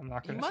stop. I'm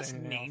not going to say anything else.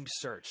 He must name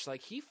search.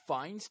 Like, he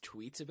finds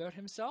tweets about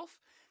himself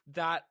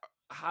that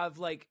have,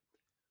 like...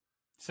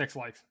 6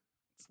 likes.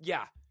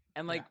 Yeah.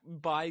 And, like,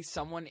 by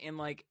someone in,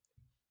 like,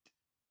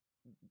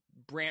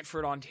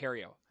 Brantford,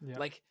 Ontario. Yeah.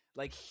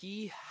 Like,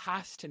 he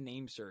has to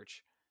name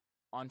search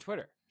on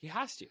Twitter. He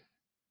has to.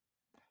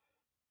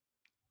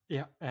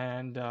 Yeah,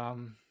 and...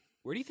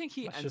 where do you think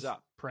he ends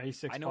up? Pray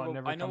 6 I know we'll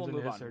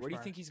move on. Where do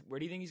you think he's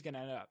going to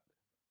end up?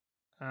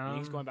 You think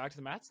he's going back to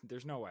the Mets?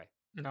 There's no way.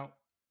 No.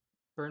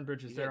 Burn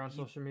bridges there on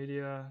social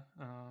media.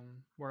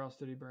 Where else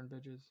did he burn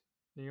bridges?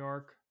 New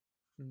York.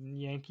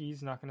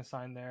 Yankees, not going to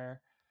sign there.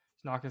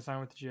 He's not going to sign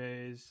with the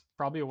Jays.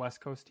 Probably a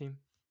West Coast team.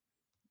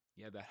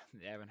 Yeah,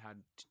 they haven't had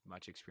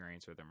much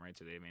experience with him, right?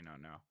 So they may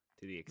not know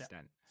to the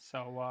extent. Yeah.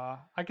 So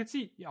I could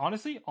see,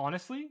 honestly,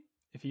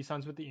 if he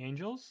signs with the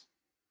Angels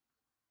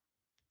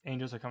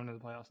are coming to the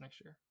playoffs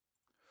next year.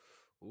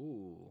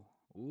 Ooh.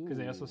 Because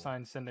they also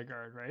signed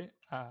Syndergaard, right?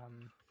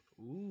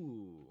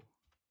 Ooh.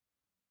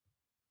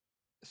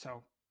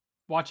 So,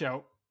 watch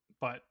out.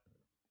 But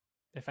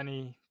if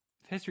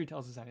history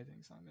tells us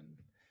anything, Simon,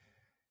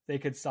 they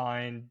could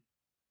sign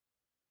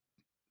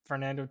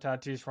Fernando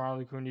Tatis,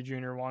 Ronald Acuna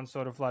Jr., Juan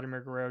Soto,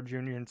 Vladimir Guerrero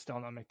Jr., and still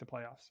not make the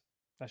playoffs.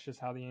 That's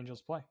just how the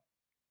Angels play.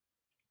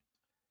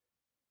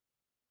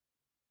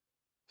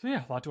 So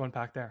yeah, a lot to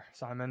unpack there.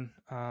 Simon,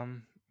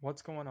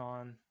 what's going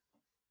on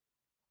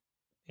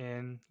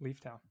in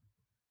Leaf Town?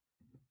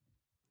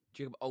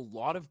 Jacob, a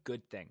lot of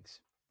good things.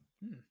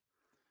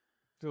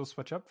 We'll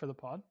switch up for the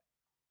pod.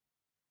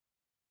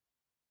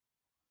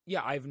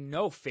 Yeah, I have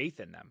no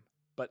faith in them,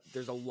 but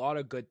there's a lot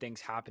of good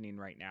things happening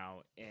right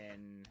now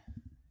in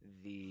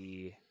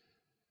the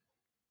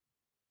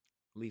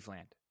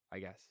Leafland, I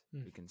guess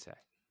we can say.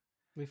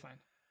 Leafland.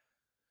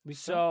 Leaf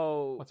So,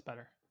 Town? What's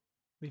better?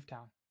 Leaf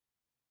Town.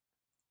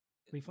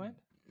 Leafland?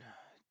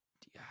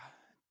 Yeah,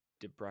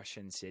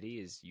 Depression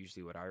City is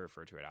usually what I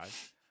refer to it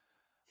as.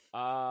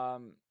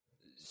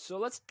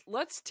 So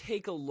let's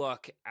take a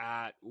look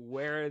at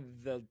where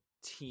the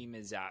team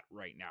is at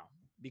right now,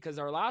 because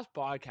our last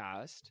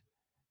podcast,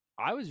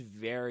 I was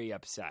very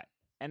upset,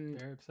 and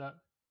very upset.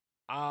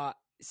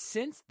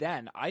 Since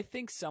then, I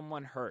think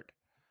someone heard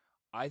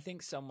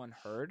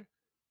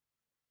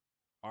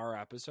our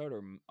episode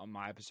or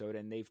my episode,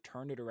 and they've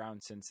turned it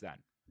around since then.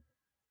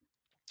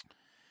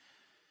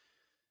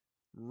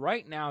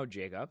 Right now,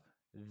 Jacob,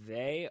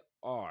 they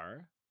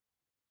are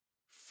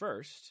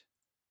first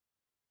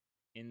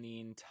in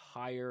the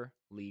entire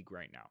league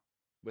right now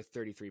with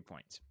 33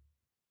 points.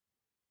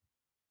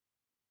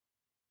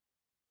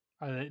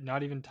 Are they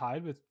not even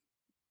tied with?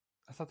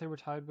 I thought they were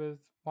tied with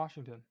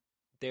Washington.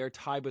 They are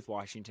tied with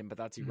Washington, but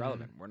that's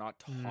irrelevant. We're not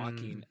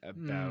talking about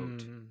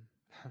I'm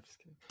just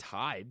kidding.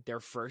 tied. They're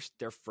first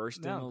in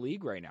the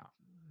league right now.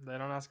 They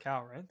don't ask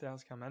how, right? They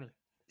ask how many.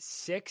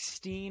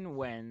 16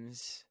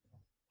 wins,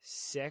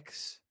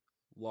 6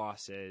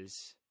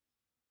 losses.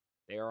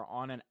 They are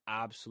on an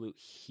absolute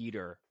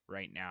heater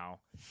right now.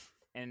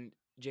 And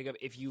Jacob,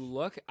 if you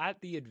look at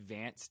the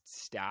advanced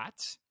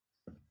stats,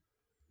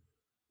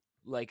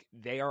 like,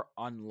 they are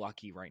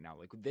unlucky right now.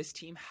 Like, this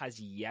team has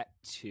yet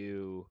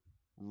to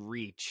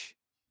reach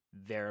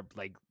their,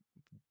 like,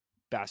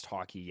 best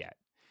hockey yet.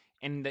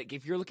 And, like,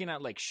 if you're looking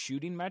at, like,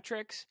 shooting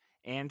metrics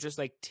and just,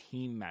 like,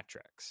 team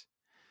metrics,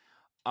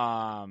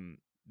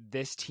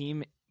 this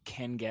team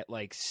can get,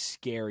 like,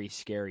 scary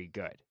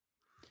good.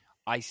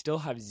 I still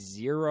have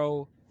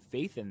zero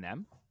faith in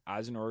them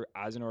as an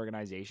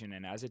organization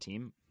and as a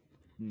team.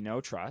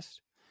 No trust.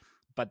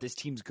 But this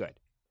team's good.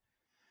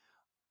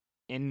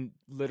 In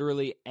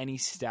literally any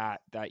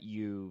stat that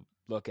you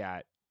look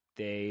at,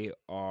 they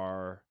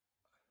are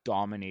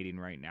dominating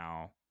right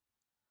now.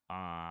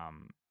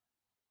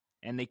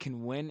 And they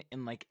can win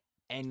in, like,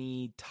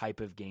 any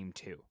type of game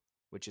too,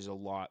 which is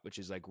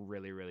like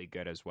really, really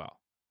good as well.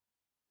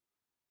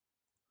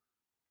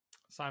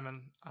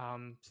 Simon,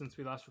 since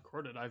we last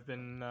recorded, I've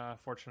been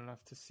fortunate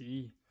enough to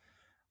see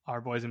our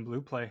boys in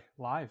blue play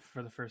live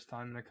for the first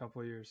time in a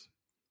couple of years.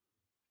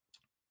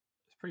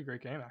 It's a pretty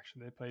great game,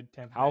 actually. They played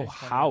Tampa Bay.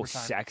 How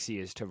sexy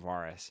is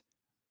Tavares?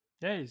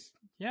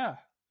 Yeah,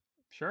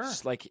 sure.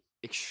 Just, like,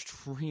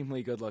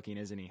 extremely good looking,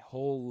 isn't he?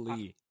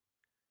 Holy.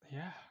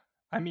 Yeah.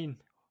 I mean,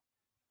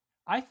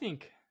 I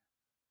think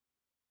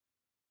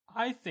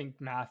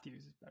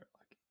Matthews is better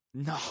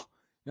looking.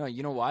 No,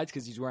 you know why? It's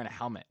because he's wearing a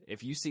helmet.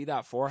 If you see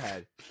that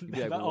forehead, you'd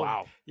be like,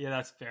 wow. Yeah,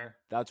 that's fair.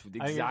 That's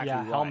exactly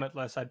why.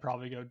 Helmetless, I'd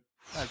probably go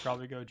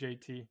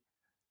JT.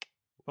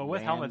 But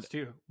with helmets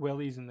too.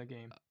 Willie's in the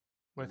game.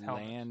 With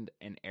helmets. Land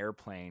an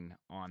airplane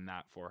on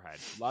that forehead.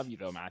 Love you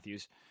though,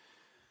 Matthews.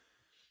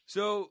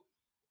 So,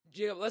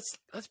 Jacob, let's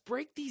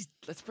break these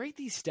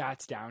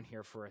stats down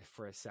here for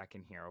a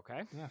second here,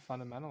 okay? Yeah,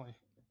 fundamentally.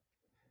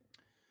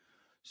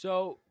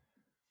 So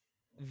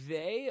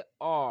they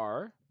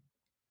allow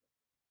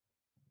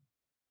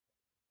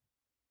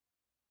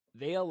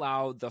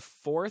the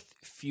 4th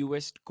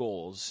fewest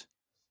goals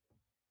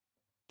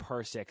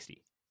per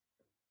 60.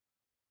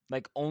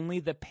 Like, only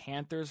the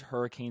Panthers,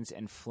 Hurricanes,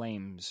 and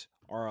Flames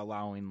are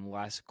allowing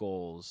less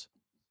goals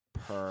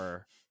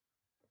per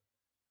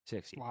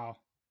 60. Wow.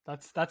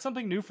 That's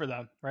something new for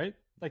them, right?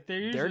 Like, they're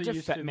usually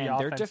used to the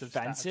offensive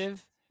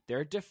stats.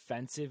 Their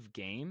defensive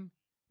game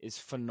is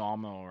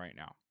phenomenal right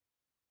now.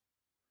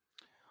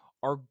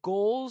 Our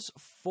goals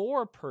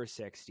for per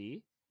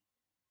 60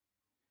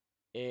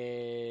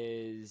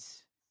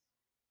 is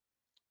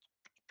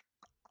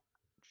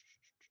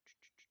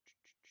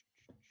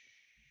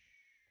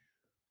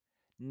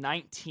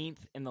 19th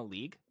in the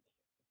league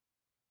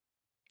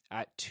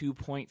at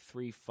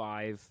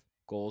 2.35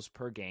 goals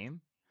per game.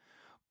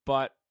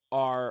 But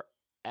our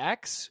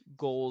X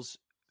goals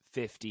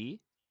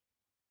 50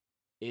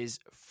 is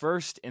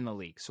first in the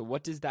league. So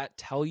what does that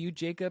tell you,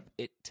 Jacob?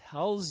 It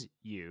tells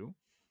you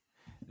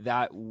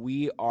that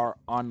we are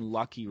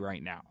unlucky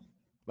right now.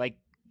 Like,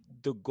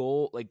 the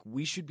goal, like,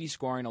 we should be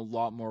scoring a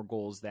lot more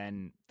goals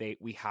than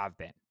we have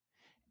been.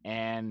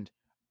 And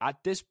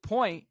at this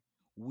point,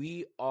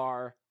 we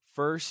are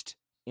first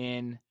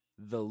in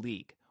the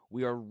league.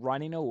 We are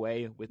running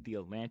away with the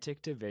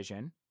Atlantic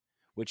Division,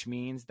 which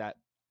means that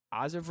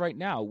as of right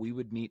now, we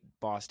would meet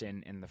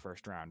Boston in the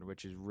first round,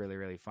 which is really,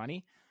 really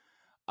funny.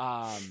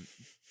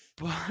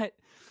 But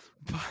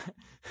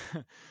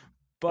But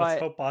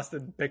let's hope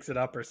Boston picks it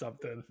up or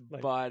something.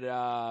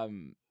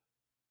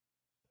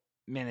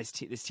 Man,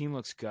 this team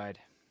looks good,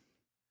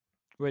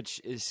 which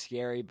is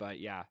scary. But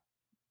yeah.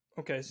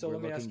 Okay, so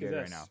let me ask you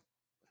this: right now.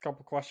 A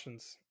couple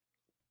questions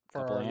for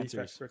our Leaf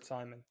expert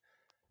Simon.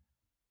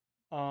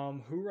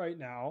 Who right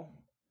now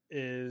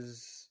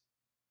is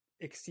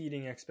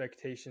exceeding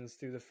expectations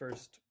through the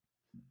first,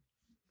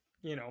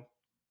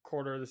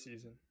 quarter of the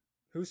season?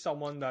 Who's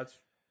someone that's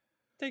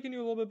taking you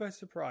a little bit by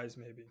surprise,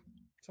 maybe?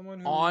 Someone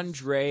who's...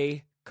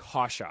 Ondrej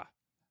Kase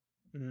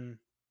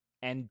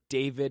and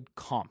David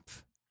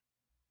Kampf.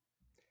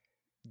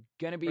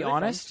 Gonna be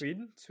honest.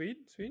 Sweden?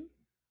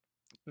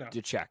 No.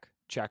 The Czech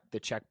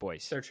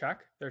boys. They're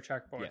Czech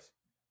boys.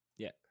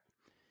 Yeah.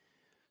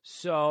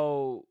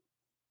 So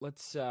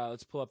let's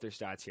pull up their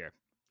stats here.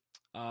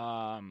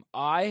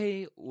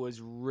 I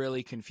was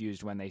really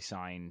confused when they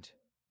signed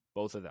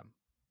both of them.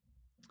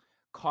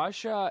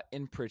 Kase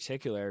in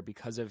particular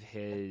because of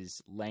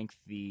his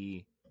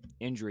lengthy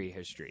injury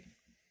history.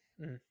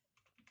 It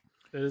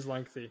is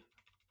lengthy.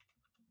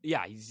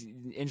 Yeah, he's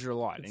injured a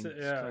lot.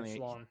 It's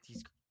long.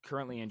 He's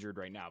currently injured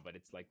right now, but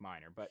it's like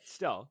minor. But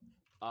still,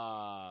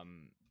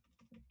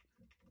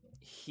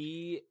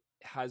 he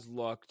has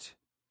looked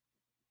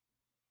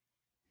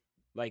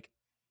like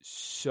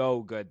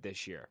so good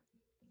this year.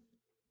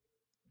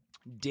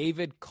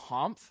 David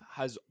Kampf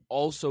has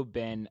also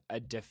been a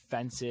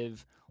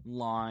defensive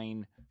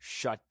line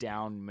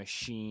shutdown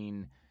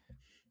machine.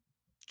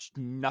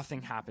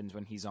 Nothing happens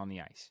when he's on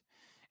the ice.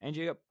 And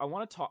Jacob, I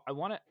want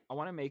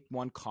to make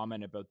one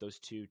comment about those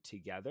two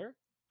together.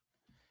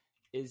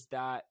 Is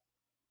that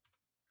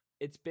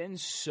it's been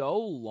so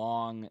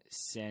long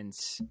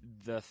since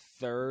the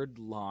third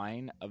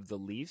line of the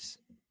Leafs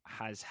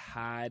has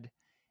had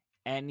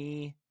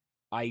any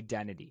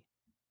identity.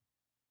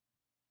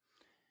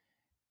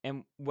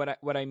 And what I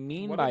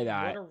mean by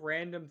that, what a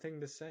random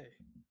thing to say.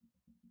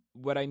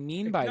 What I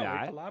mean by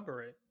that,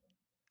 elaborate.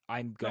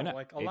 I'm gonna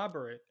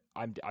elaborate.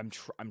 I'm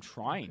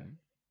trying. Okay.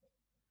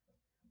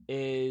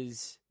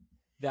 Is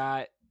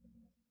that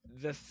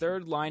the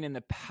third line in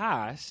the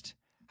past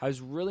has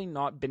really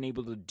not been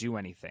able to do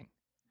anything.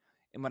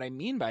 And what I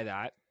mean by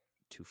that,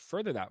 to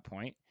further that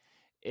point,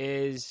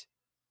 is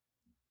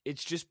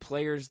it's just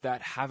players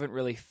that haven't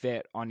really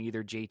fit on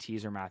either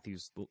JT's or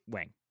Matthews'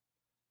 wing.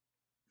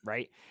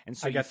 Right? And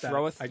so you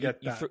throw a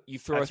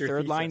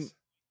third line,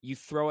 you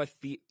throw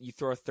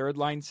a third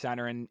line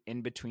center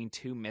in between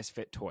two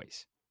misfit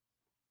toys.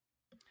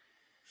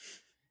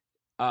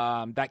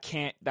 That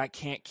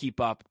can't keep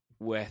up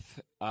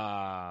with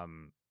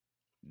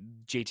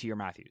JT or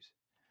Matthews.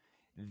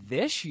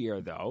 This year,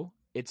 though,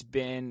 it's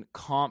been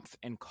Kampf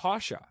and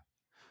Kase,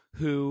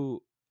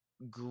 who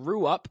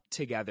grew up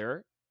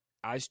together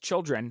as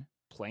children,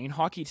 playing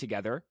hockey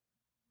together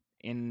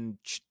in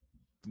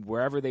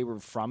wherever they were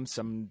from,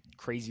 some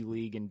crazy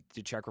league in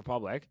the Czech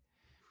Republic,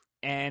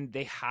 and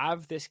they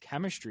have this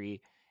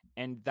chemistry,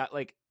 and that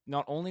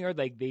not only are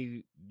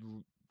they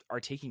are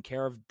taking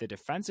care of the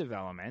defensive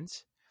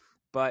elements,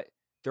 but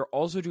they're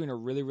also doing a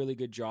really, really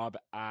good job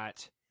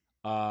at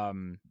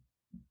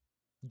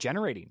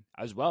generating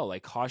as well.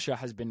 Like Kase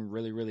has been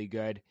really, really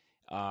good.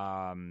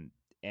 And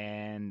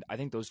I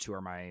think those two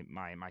are my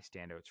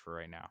standouts for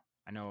right now.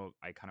 I know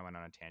I kind of went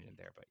on a tangent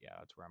there, but yeah,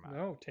 that's where I'm at.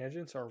 No,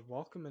 tangents are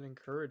welcome and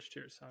encouraged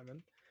here,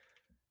 Simon.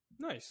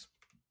 Nice.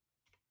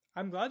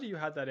 I'm glad that you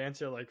had that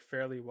answer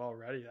fairly well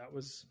ready. That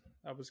was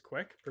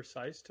quick,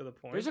 precise, to the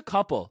point. There's a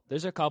couple.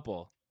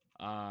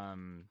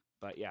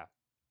 But yeah.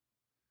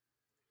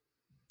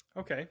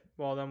 Okay,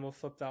 well then we'll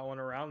flip that one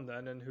around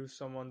then, and who's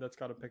someone that's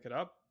got to pick it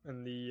up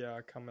in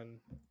the coming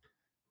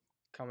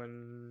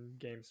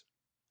games?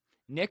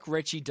 Nick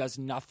Ritchie does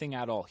nothing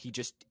at all. He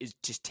just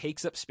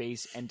takes up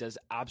space and does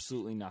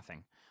absolutely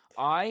nothing.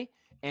 I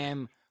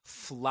am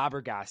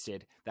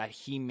flabbergasted that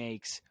he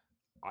makes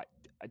a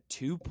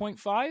 2.5,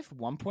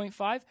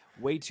 1.5,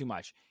 way too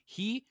much.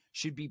 He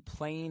should be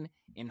playing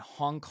in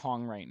Hong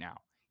Kong right now.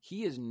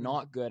 He is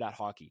not good at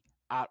hockey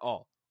at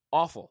all.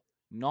 Awful.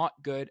 Not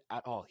good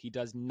at all. He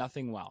does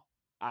nothing well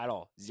at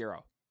all.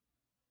 Zero.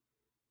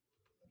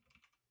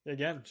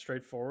 Again,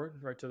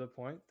 straightforward, right to the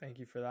point. Thank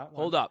you for that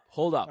one.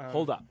 Hold up.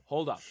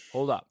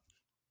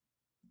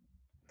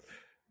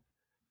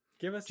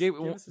 Give us, Jay,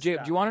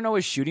 do you want to know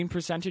his shooting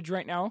percentage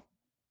right now?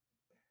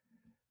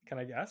 Can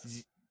I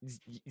guess?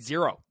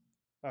 Zero.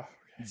 Oh, okay.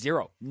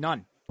 Zero.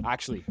 None.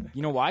 Actually,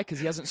 you know why? Because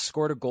he hasn't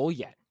scored a goal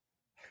yet.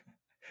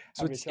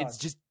 So it's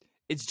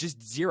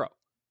just zero.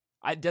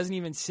 It doesn't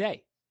even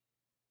say.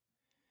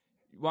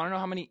 You want to know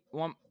how many?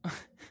 You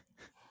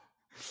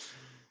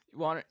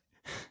want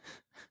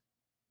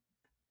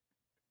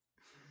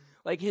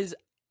his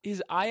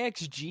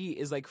IXG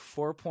is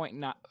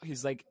 4.9.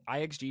 His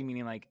IXG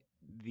meaning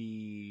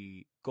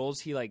the goals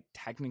he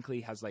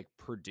technically has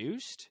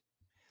produced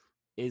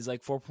is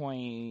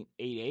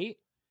 4.88.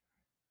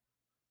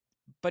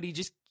 But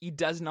he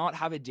does not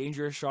have a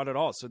dangerous shot at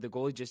all. So the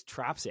goalie just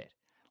traps it.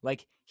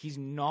 He's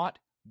not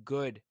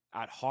good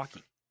at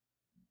hockey.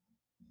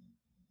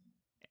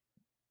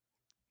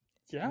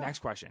 Yeah. Next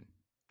question.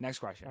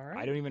 All right.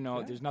 I don't even know.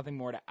 Yeah. There's nothing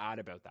more to add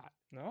about that.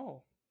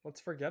 No,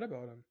 let's forget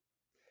about him.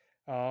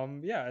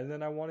 Yeah, and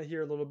then I want to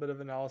hear a little bit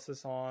of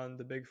analysis on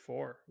the Big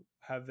Four.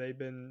 Have they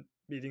been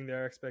meeting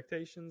their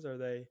expectations? Are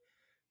they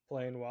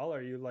playing well?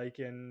 Are you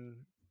liking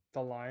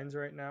the Lions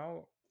right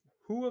now?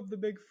 Who of the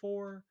Big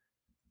Four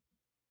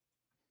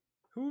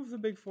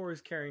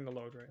is carrying the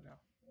load right now?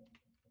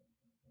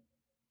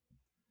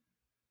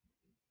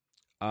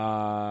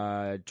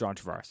 John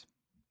Tavares.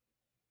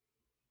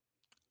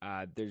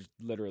 There's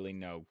literally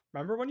no.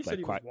 Remember when you said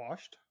he was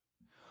washed?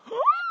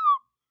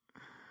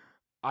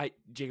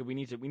 Jacob, we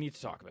need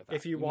to talk about that.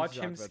 If you watch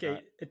him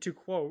skate, to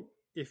quote,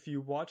 if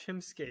you watch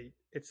him skate,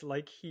 it's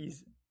like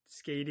he's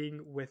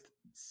skating with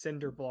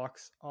cinder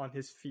blocks on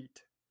his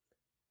feet.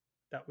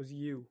 That was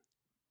you.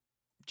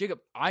 Jacob,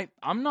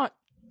 I'm not.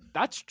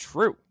 That's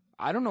true.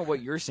 I don't know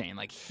what you're saying.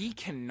 Like, he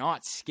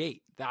cannot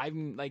skate.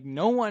 I'm like,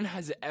 no one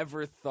has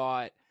ever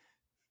thought.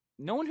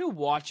 No one who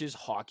watches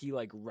hockey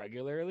like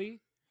regularly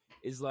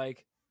is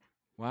like,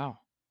 wow,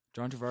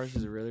 John Tavares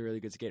is a really, really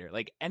good skater.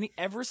 Like,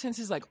 ever since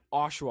his like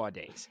Oshawa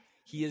days,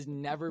 he has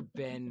never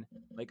been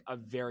like a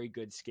very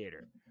good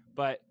skater.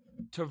 But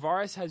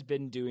Tavares has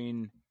been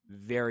doing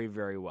very,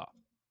 very well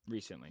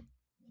recently.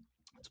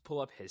 Let's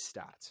pull up his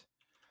stats.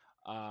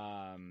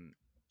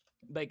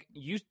 Like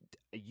you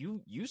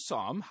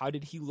saw him. How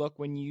did he look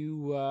when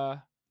you?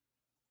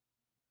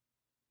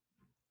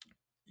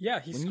 Yeah,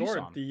 he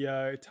scored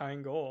the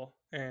tying goal,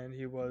 and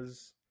he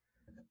was,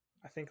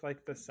 I think,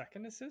 like the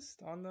second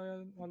assist on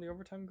the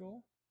overtime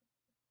goal.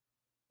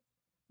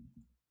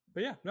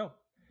 But yeah, no,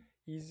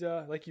 he's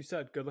like you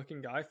said, good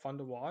looking guy, fun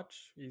to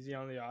watch, easy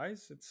on the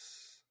eyes.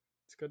 It's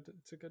good.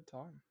 It's a good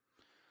time.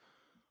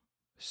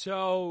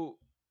 So,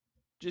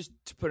 just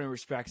to put in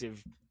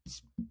perspective,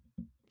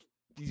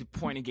 he's a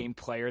point a game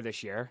player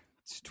this year.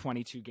 It's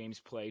 22 games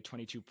played,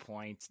 22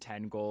 points,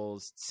 10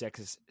 goals,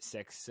 six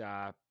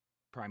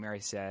primary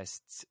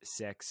assists,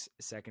 6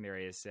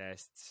 secondary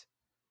assists.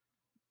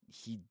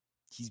 He's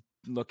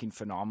looking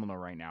phenomenal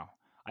right now.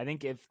 I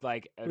think if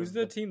like who's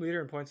the team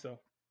leader in points though?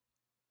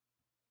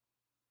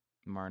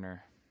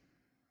 Marner.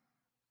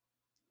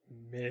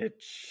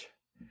 Mitch.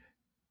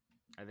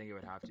 I think it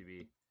would have to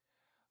be.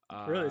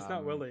 Really, it's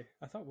not Willie.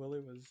 I thought Willie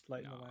was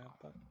lighting the lamp,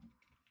 but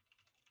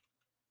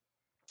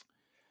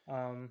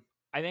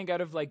I think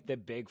out of like the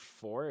Big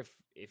Four,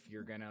 if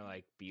you're gonna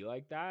like be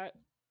like that,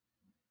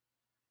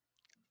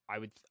 I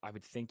would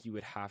think you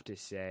would have to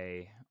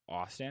say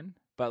Austin.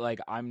 But like,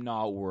 I'm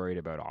not worried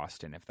about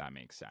Austin, if that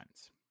makes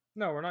sense.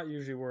 No, we're not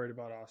usually worried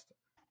about Austin.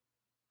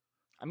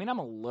 I mean, I'm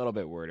a little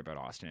bit worried about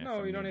Austin.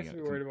 No, you don't have to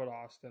be worried about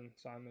Austin,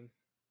 Simon.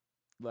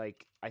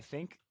 Like, I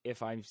think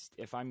if I'm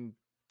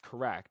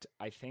correct,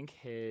 I think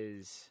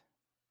his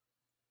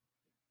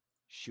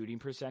shooting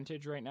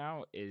percentage right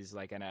now is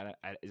like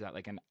is at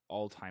like an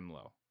all-time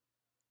low.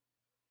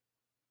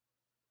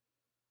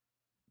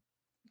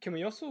 Can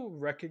we also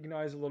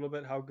recognize a little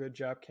bit how good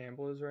Jap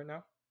Campbell is right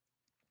now?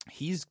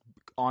 He's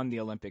on the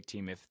Olympic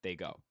team if they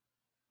go.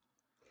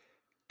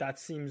 That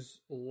seems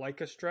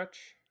like a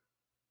stretch.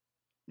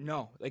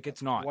 No, like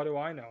it's not. What do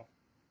I know?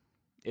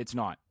 It's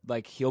not.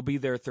 Like, he'll be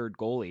their third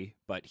goalie,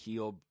 but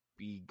he'll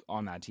be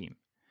on that team.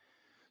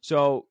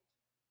 So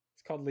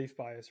it's called Leaf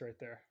bias right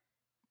there.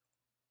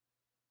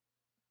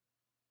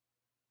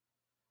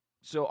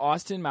 So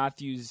Austin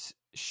Matthews'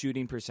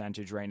 shooting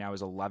percentage right now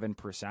is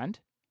 11%.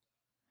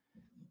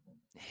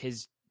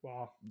 His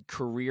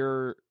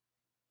career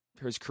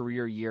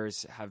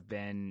years have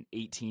been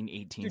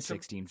 18,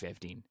 16,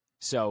 15.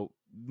 So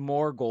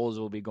more goals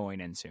will be going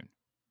in soon.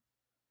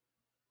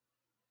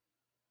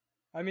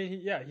 I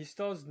mean, he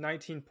still has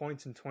 19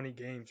 points in 20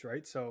 games,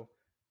 right? So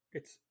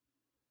it's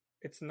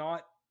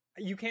not,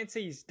 you can't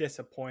say he's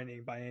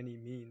disappointing by any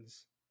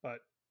means, but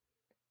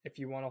if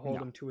you want to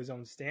hold him to his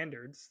own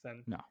standards,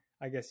 then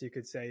I guess you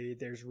could say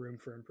there's room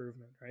for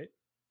improvement, right?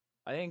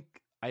 I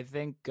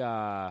think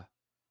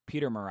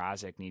Peter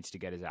Mrazek needs to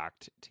get his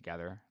act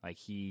together. Like,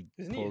 he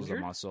pulls the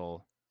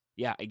muscle.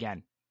 Yeah,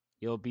 again,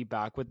 he'll be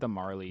back with the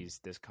Marlies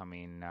this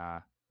coming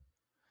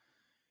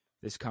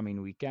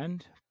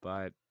weekend,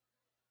 but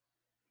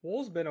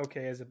Wool's been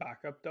okay as a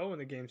backup though in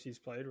the games he's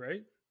played,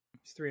 right?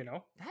 He's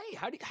 3-0. Hey,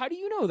 how do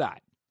you know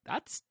that?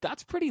 That's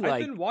pretty like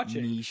I've been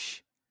watching.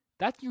 Niche.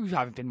 That you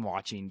haven't been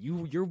watching.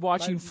 You're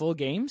watching full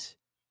games?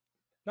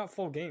 Not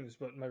full games,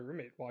 but my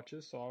roommate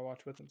watches, so I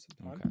watch with him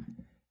sometimes. Okay.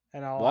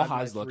 And I'll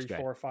Walleyes add like 3,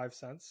 4, or 5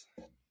 cents.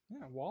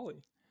 Yeah,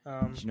 Wally.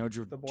 Did you know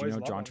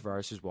John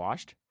Tavares is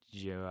washed?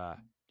 Did you know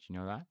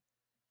that?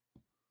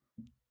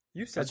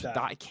 You said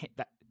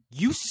that.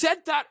 You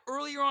said that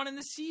earlier on in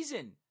the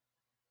season.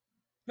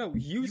 No,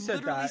 you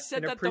said that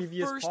in a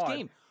previous the first pod.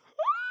 game.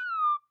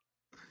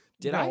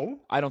 Did I?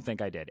 I don't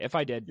think I did. If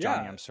I did,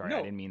 Johnny, I'm sorry. No.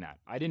 I didn't mean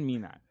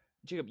that.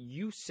 Jacob,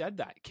 you said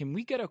that. Can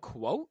we get a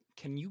quote?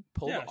 Can you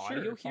pull the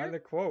audio here? Find the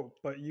quote,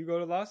 but you go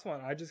to the last one.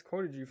 I just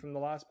quoted you from the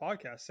last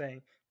podcast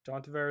saying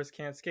John Tavares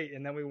can't skate,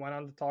 and then we went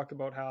on to talk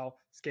about how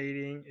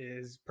skating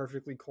is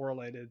perfectly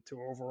correlated to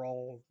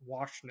overall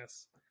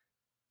washness.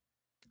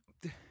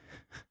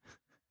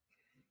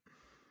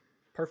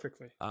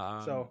 perfectly.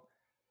 So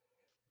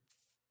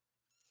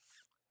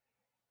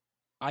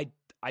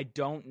I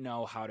don't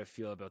know how to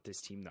feel about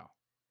this team though.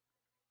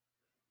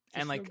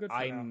 And like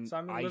I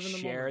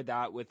share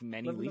that with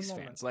many Leafs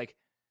fans. Like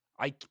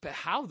but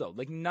how though?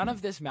 Like none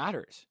of this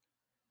matters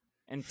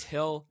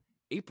until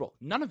April.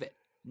 None of it.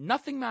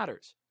 Nothing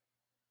matters.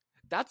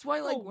 That's why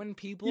like when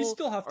people you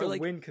still have to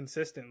win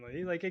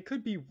consistently. Like it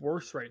could be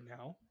worse right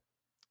now.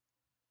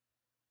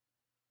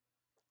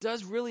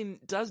 Does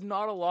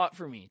not a lot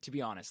for me, to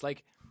be honest.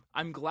 Like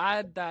I'm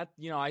glad that,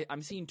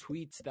 I'm seeing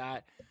tweets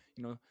that,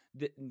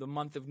 the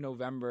month of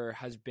November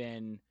has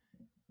been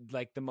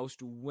like the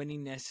most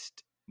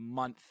winningest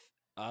month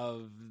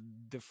of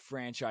the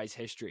franchise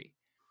history.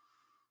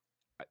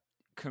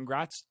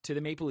 Congrats to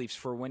the Maple Leafs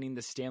for winning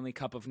the Stanley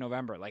Cup of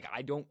November. Like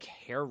I don't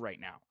care right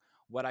now.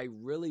 What I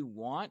really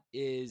want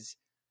is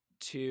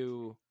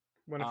to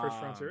win a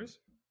first round series.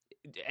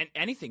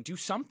 Anything, do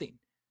something.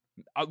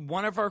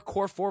 One of our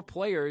core 4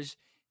 players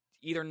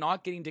either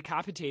not getting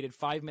decapitated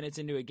 5 minutes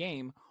into a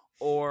game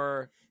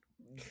or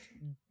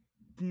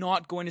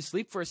not going to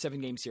sleep for a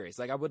 7-game series.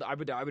 Like I would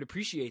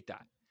appreciate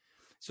that.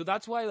 So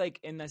that's why, like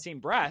in the same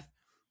breath,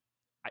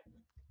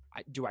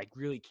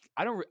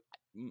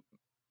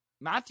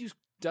 Matthews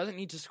doesn't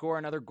need to score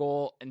another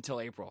goal until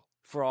April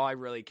for all I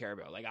really care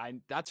about. Like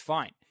that's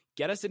fine.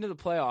 Get us into the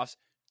playoffs,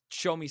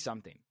 show me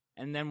something,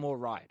 and then we'll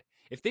ride.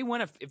 If they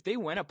win a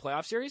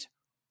playoff series,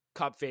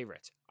 Cup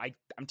favorites.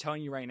 I'm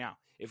telling you right now,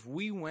 if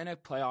we win a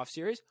playoff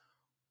series,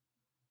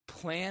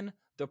 plan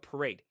the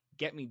parade.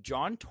 Get me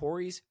John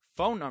Tory's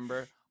phone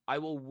number. I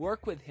will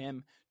work with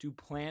him to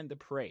plan the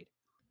parade.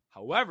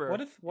 However,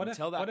 what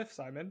if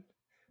Simon?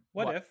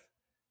 What if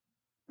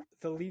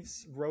the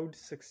Leafs' road to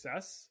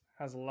success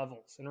has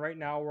levels, and right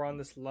now we're on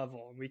this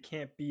level and we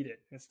can't beat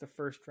it? It's the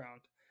first round.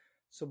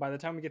 So by the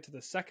time we get to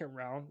the second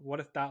round, what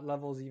if that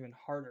level is even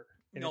harder?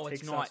 And no,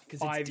 it's not,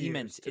 because it's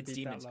demons. It's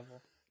demons.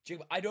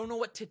 Jacob, I don't know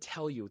what to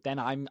tell you. Then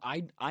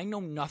I know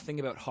nothing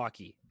about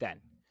hockey.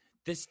 Then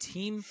this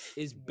team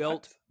is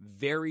built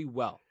very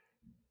well.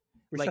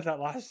 We said that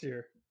last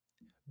year.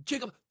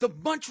 Jacob, the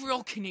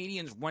Montreal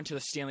Canadiens went to the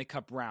Stanley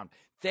Cup round.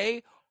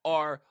 They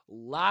are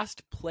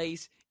last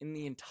place in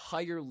the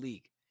entire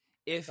league.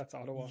 If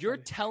you're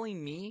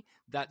telling me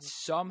that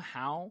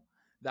somehow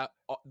that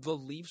the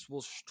Leafs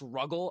will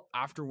struggle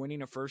after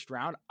winning a first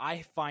round,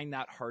 I find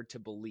that hard to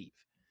believe.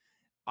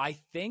 I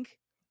think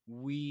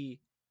we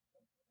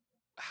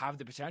have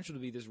the potential to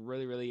be this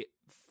really, really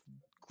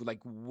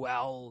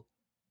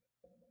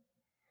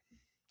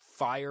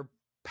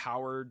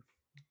fire-powered,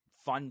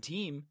 fun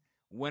team.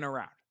 Win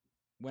around.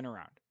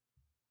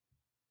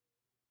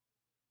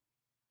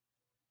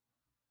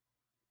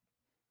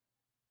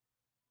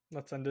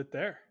 Let's end it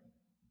there.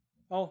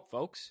 Oh,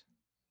 folks,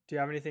 do you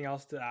have anything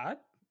else to add?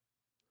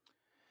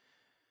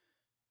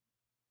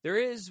 There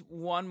is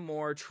one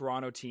more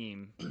Toronto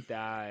team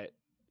that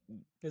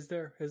is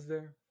there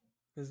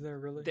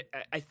really?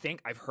 I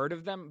think I've heard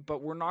of them,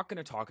 but we're not going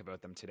to talk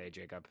about them today,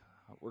 Jacob.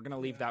 We're going to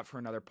leave that for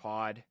another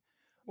pod.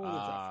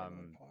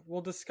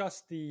 We'll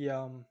discuss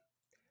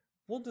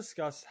We'll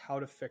discuss how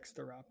to fix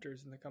the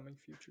Raptors in the coming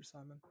future,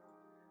 Simon.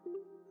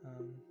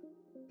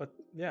 But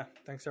yeah,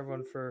 thanks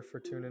everyone for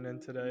tuning in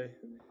today.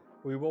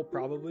 We will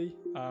probably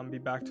be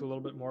back to a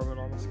little bit more of a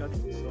normal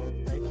schedule. So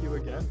thank you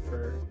again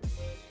for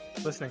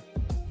listening.